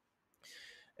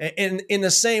 And in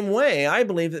the same way, I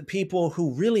believe that people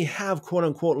who really have quote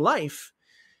unquote life,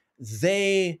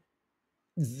 this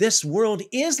world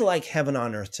is like heaven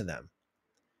on earth to them.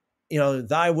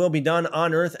 Thy will be done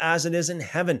on earth as it is in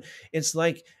heaven. It's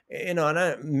like, and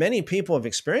many people have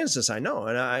experienced this, I know.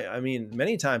 And I mean,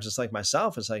 many times it's like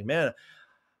myself, it's like, man,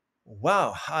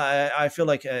 wow, I feel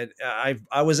like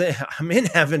I'm in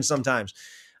heaven sometimes.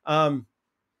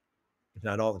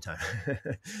 Not all the time.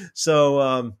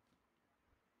 So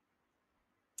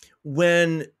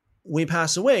when we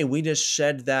pass away, we just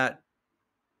shed that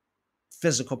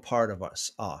physical part of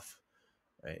us off,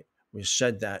 right? We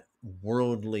shed that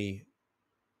worldly,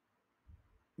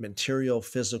 material,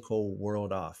 physical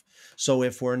world off. So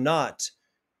if we're not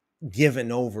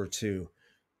given over to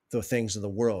the things of the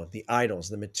world, the idols,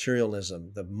 the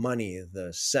materialism, the money,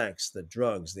 the sex, the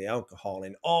drugs, the alcohol,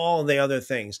 and all the other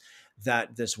things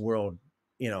that this world,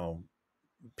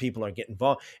 people are getting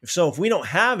involved. If we don't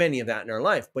have any of that in our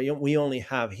life, but we only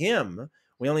have Him,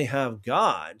 we only have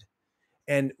God,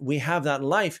 and we have that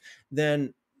life,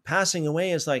 then passing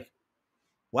away is like,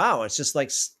 wow, it's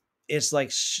like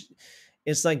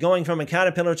going from a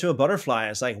caterpillar to a butterfly.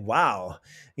 It's like, wow,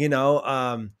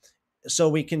 so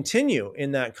we continue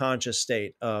in that conscious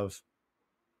state of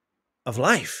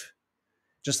life,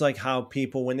 just like how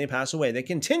people, when they pass away, they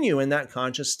continue in that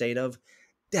conscious state of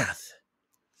death,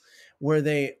 where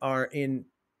they are in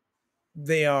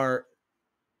they are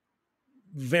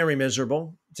very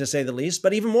miserable, to say the least,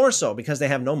 but even more so because they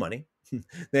have no money.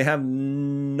 They have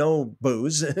no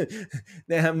booze.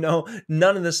 They have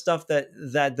none of the stuff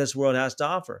that this world has to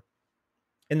offer.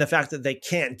 And the fact that they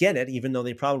can't get it, even though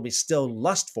they probably still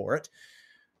lust for it,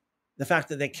 the fact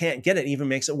that they can't get it even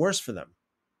makes it worse for them.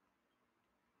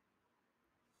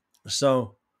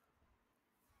 So,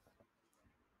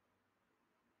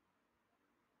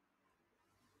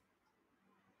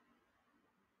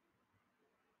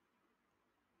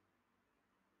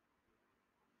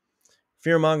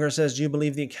 Fearmonger says, do you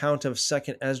believe the account of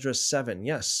 2nd Ezra 7?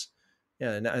 Yes.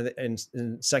 Yeah, and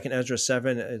in 2nd Ezra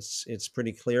 7, it's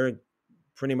pretty clear,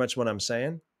 pretty much what I'm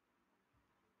saying.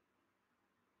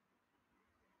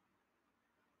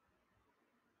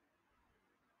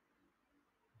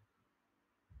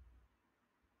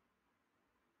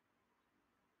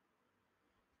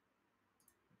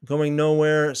 Going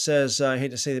Nowhere says, I hate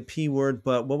to say the P word,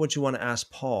 but what would you want to ask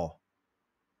Paul?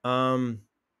 Um,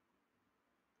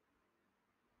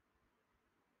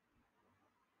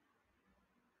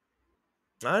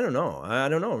 I don't know. I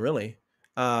don't know, really.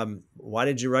 Why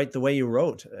did you write the way you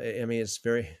wrote? I mean, it's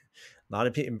very, a lot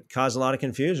of people cause a lot of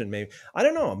confusion. Maybe I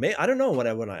don't know. I don't know what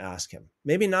I want to ask him.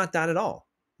 Maybe not that at all.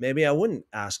 Maybe I wouldn't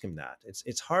ask him that.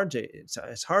 It's hard to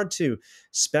it's hard to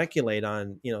speculate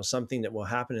on something that will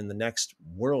happen in the next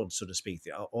world, so to speak,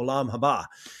 the Olam Haba.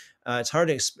 It's hard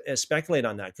to speculate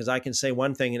on that because I can say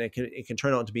one thing and it can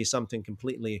turn out to be something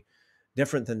completely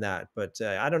different than that. But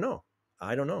I don't know.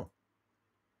 I don't know.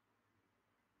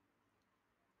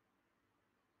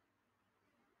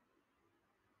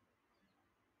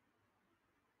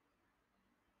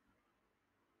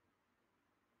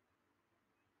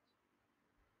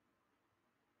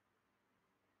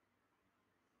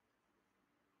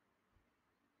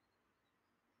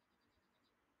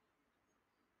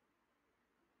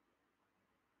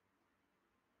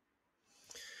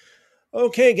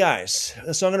 Okay, guys.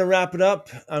 So I'm going to wrap it up.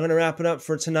 I'm going to wrap it up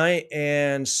for tonight.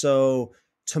 And so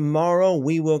tomorrow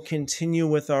we will continue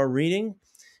with our reading.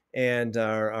 And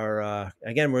our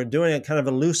again, we're doing a kind of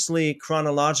a loosely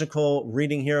chronological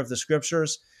reading here of the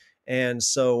scriptures. And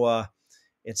so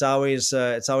it's always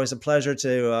a pleasure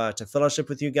to fellowship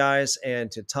with you guys and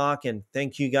to talk. And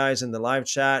thank you guys in the live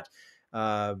chat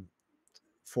uh,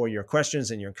 for your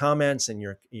questions and your comments and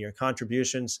your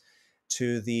contributions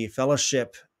to the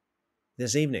fellowship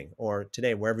this evening or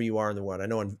today, wherever you are in the world. I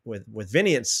know with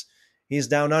Vinny, he's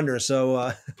down under,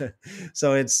 so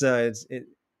so it's it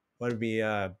would be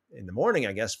in the morning,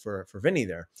 I guess, for Vinny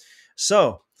there.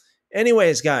 So,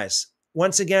 anyways, guys,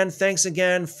 once again, thanks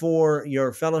again for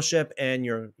your fellowship and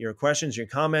your questions, your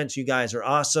comments. You guys are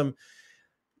awesome.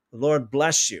 The Lord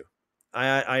bless you.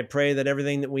 I pray that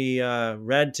everything that we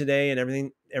read today and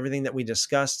everything that we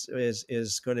discussed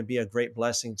is going to be a great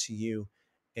blessing to you,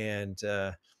 and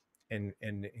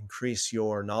and increase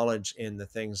your knowledge in the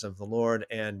things of the Lord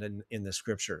and in the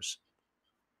scriptures.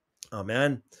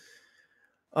 Amen.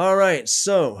 All right.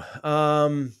 So,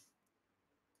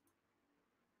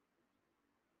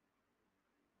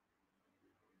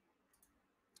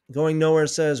 Going Nowhere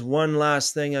says, one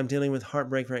last thing. I'm dealing with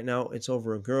heartbreak right now. It's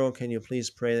over a girl. Can you please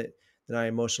pray that I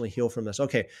emotionally heal from this?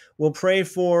 Okay. We'll pray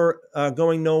for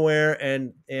Going Nowhere,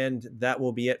 and that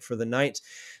will be it for the night.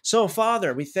 So,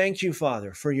 Father, we thank you,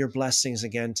 Father, for your blessings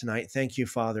again tonight. Thank you,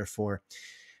 Father, for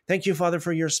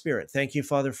your spirit. Thank you,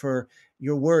 Father, for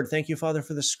your word. Thank you, Father,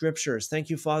 for the scriptures. Thank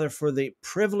you, Father, for the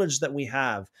privilege that we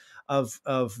have of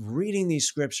reading these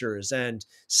scriptures and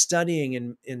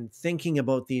studying and thinking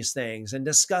about these things and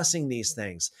discussing these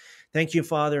things. Thank you,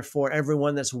 Father, for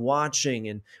everyone that's watching.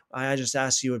 And I just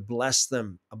ask you would bless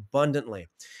them abundantly.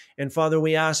 And Father,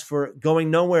 we ask for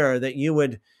Going Nowhere that you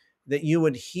would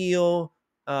heal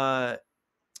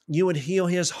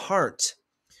his heart.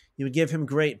 You would give him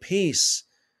great peace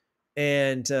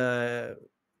and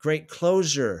great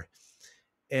closure,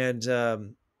 and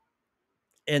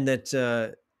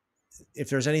that if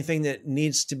there's anything that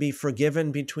needs to be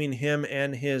forgiven between him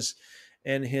and his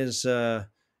and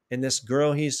this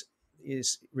girl he's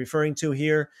referring to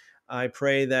here, I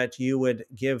pray that you would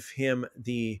give him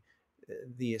the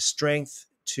strength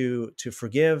to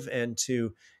forgive and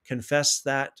to confess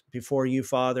that before you,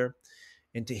 Father,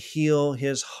 and to heal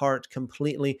his heart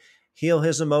completely, heal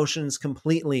his emotions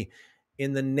completely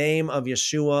in the name of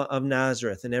Yeshua of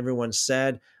Nazareth. And everyone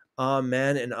said,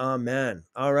 Amen and Amen.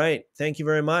 All right. Thank you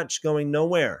very much. Going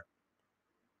Nowhere.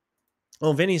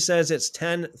 Oh, Vinny says it's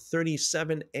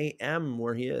 10:37 a.m.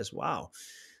 where he is. Wow.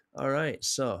 All right.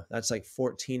 So that's like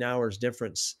 14 hours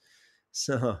difference.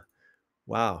 So,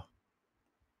 wow.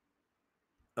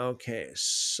 Okay.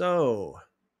 So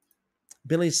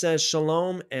Billy says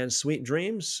shalom and sweet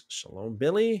dreams. Shalom,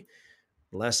 Billy.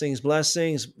 Blessings,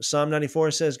 blessings. Psalm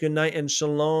 94 says good night and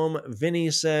shalom.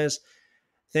 Vinny says,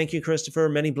 thank you, Christopher.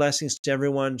 Many blessings to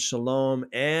everyone. Shalom.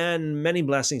 And many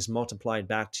blessings multiplied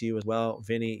back to you as well,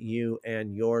 Vinny, you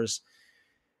and yours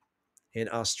in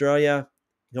Australia.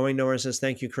 Going Nowhere says,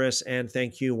 thank you, Chris. And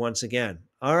thank you once again.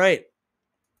 All right.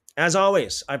 As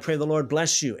always, I pray the Lord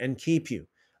bless you and keep you,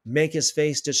 make his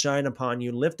face to shine upon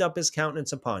you, lift up his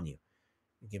countenance upon you,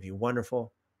 and give you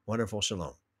wonderful, wonderful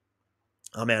shalom.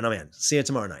 Amen, amen. See you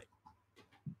tomorrow night.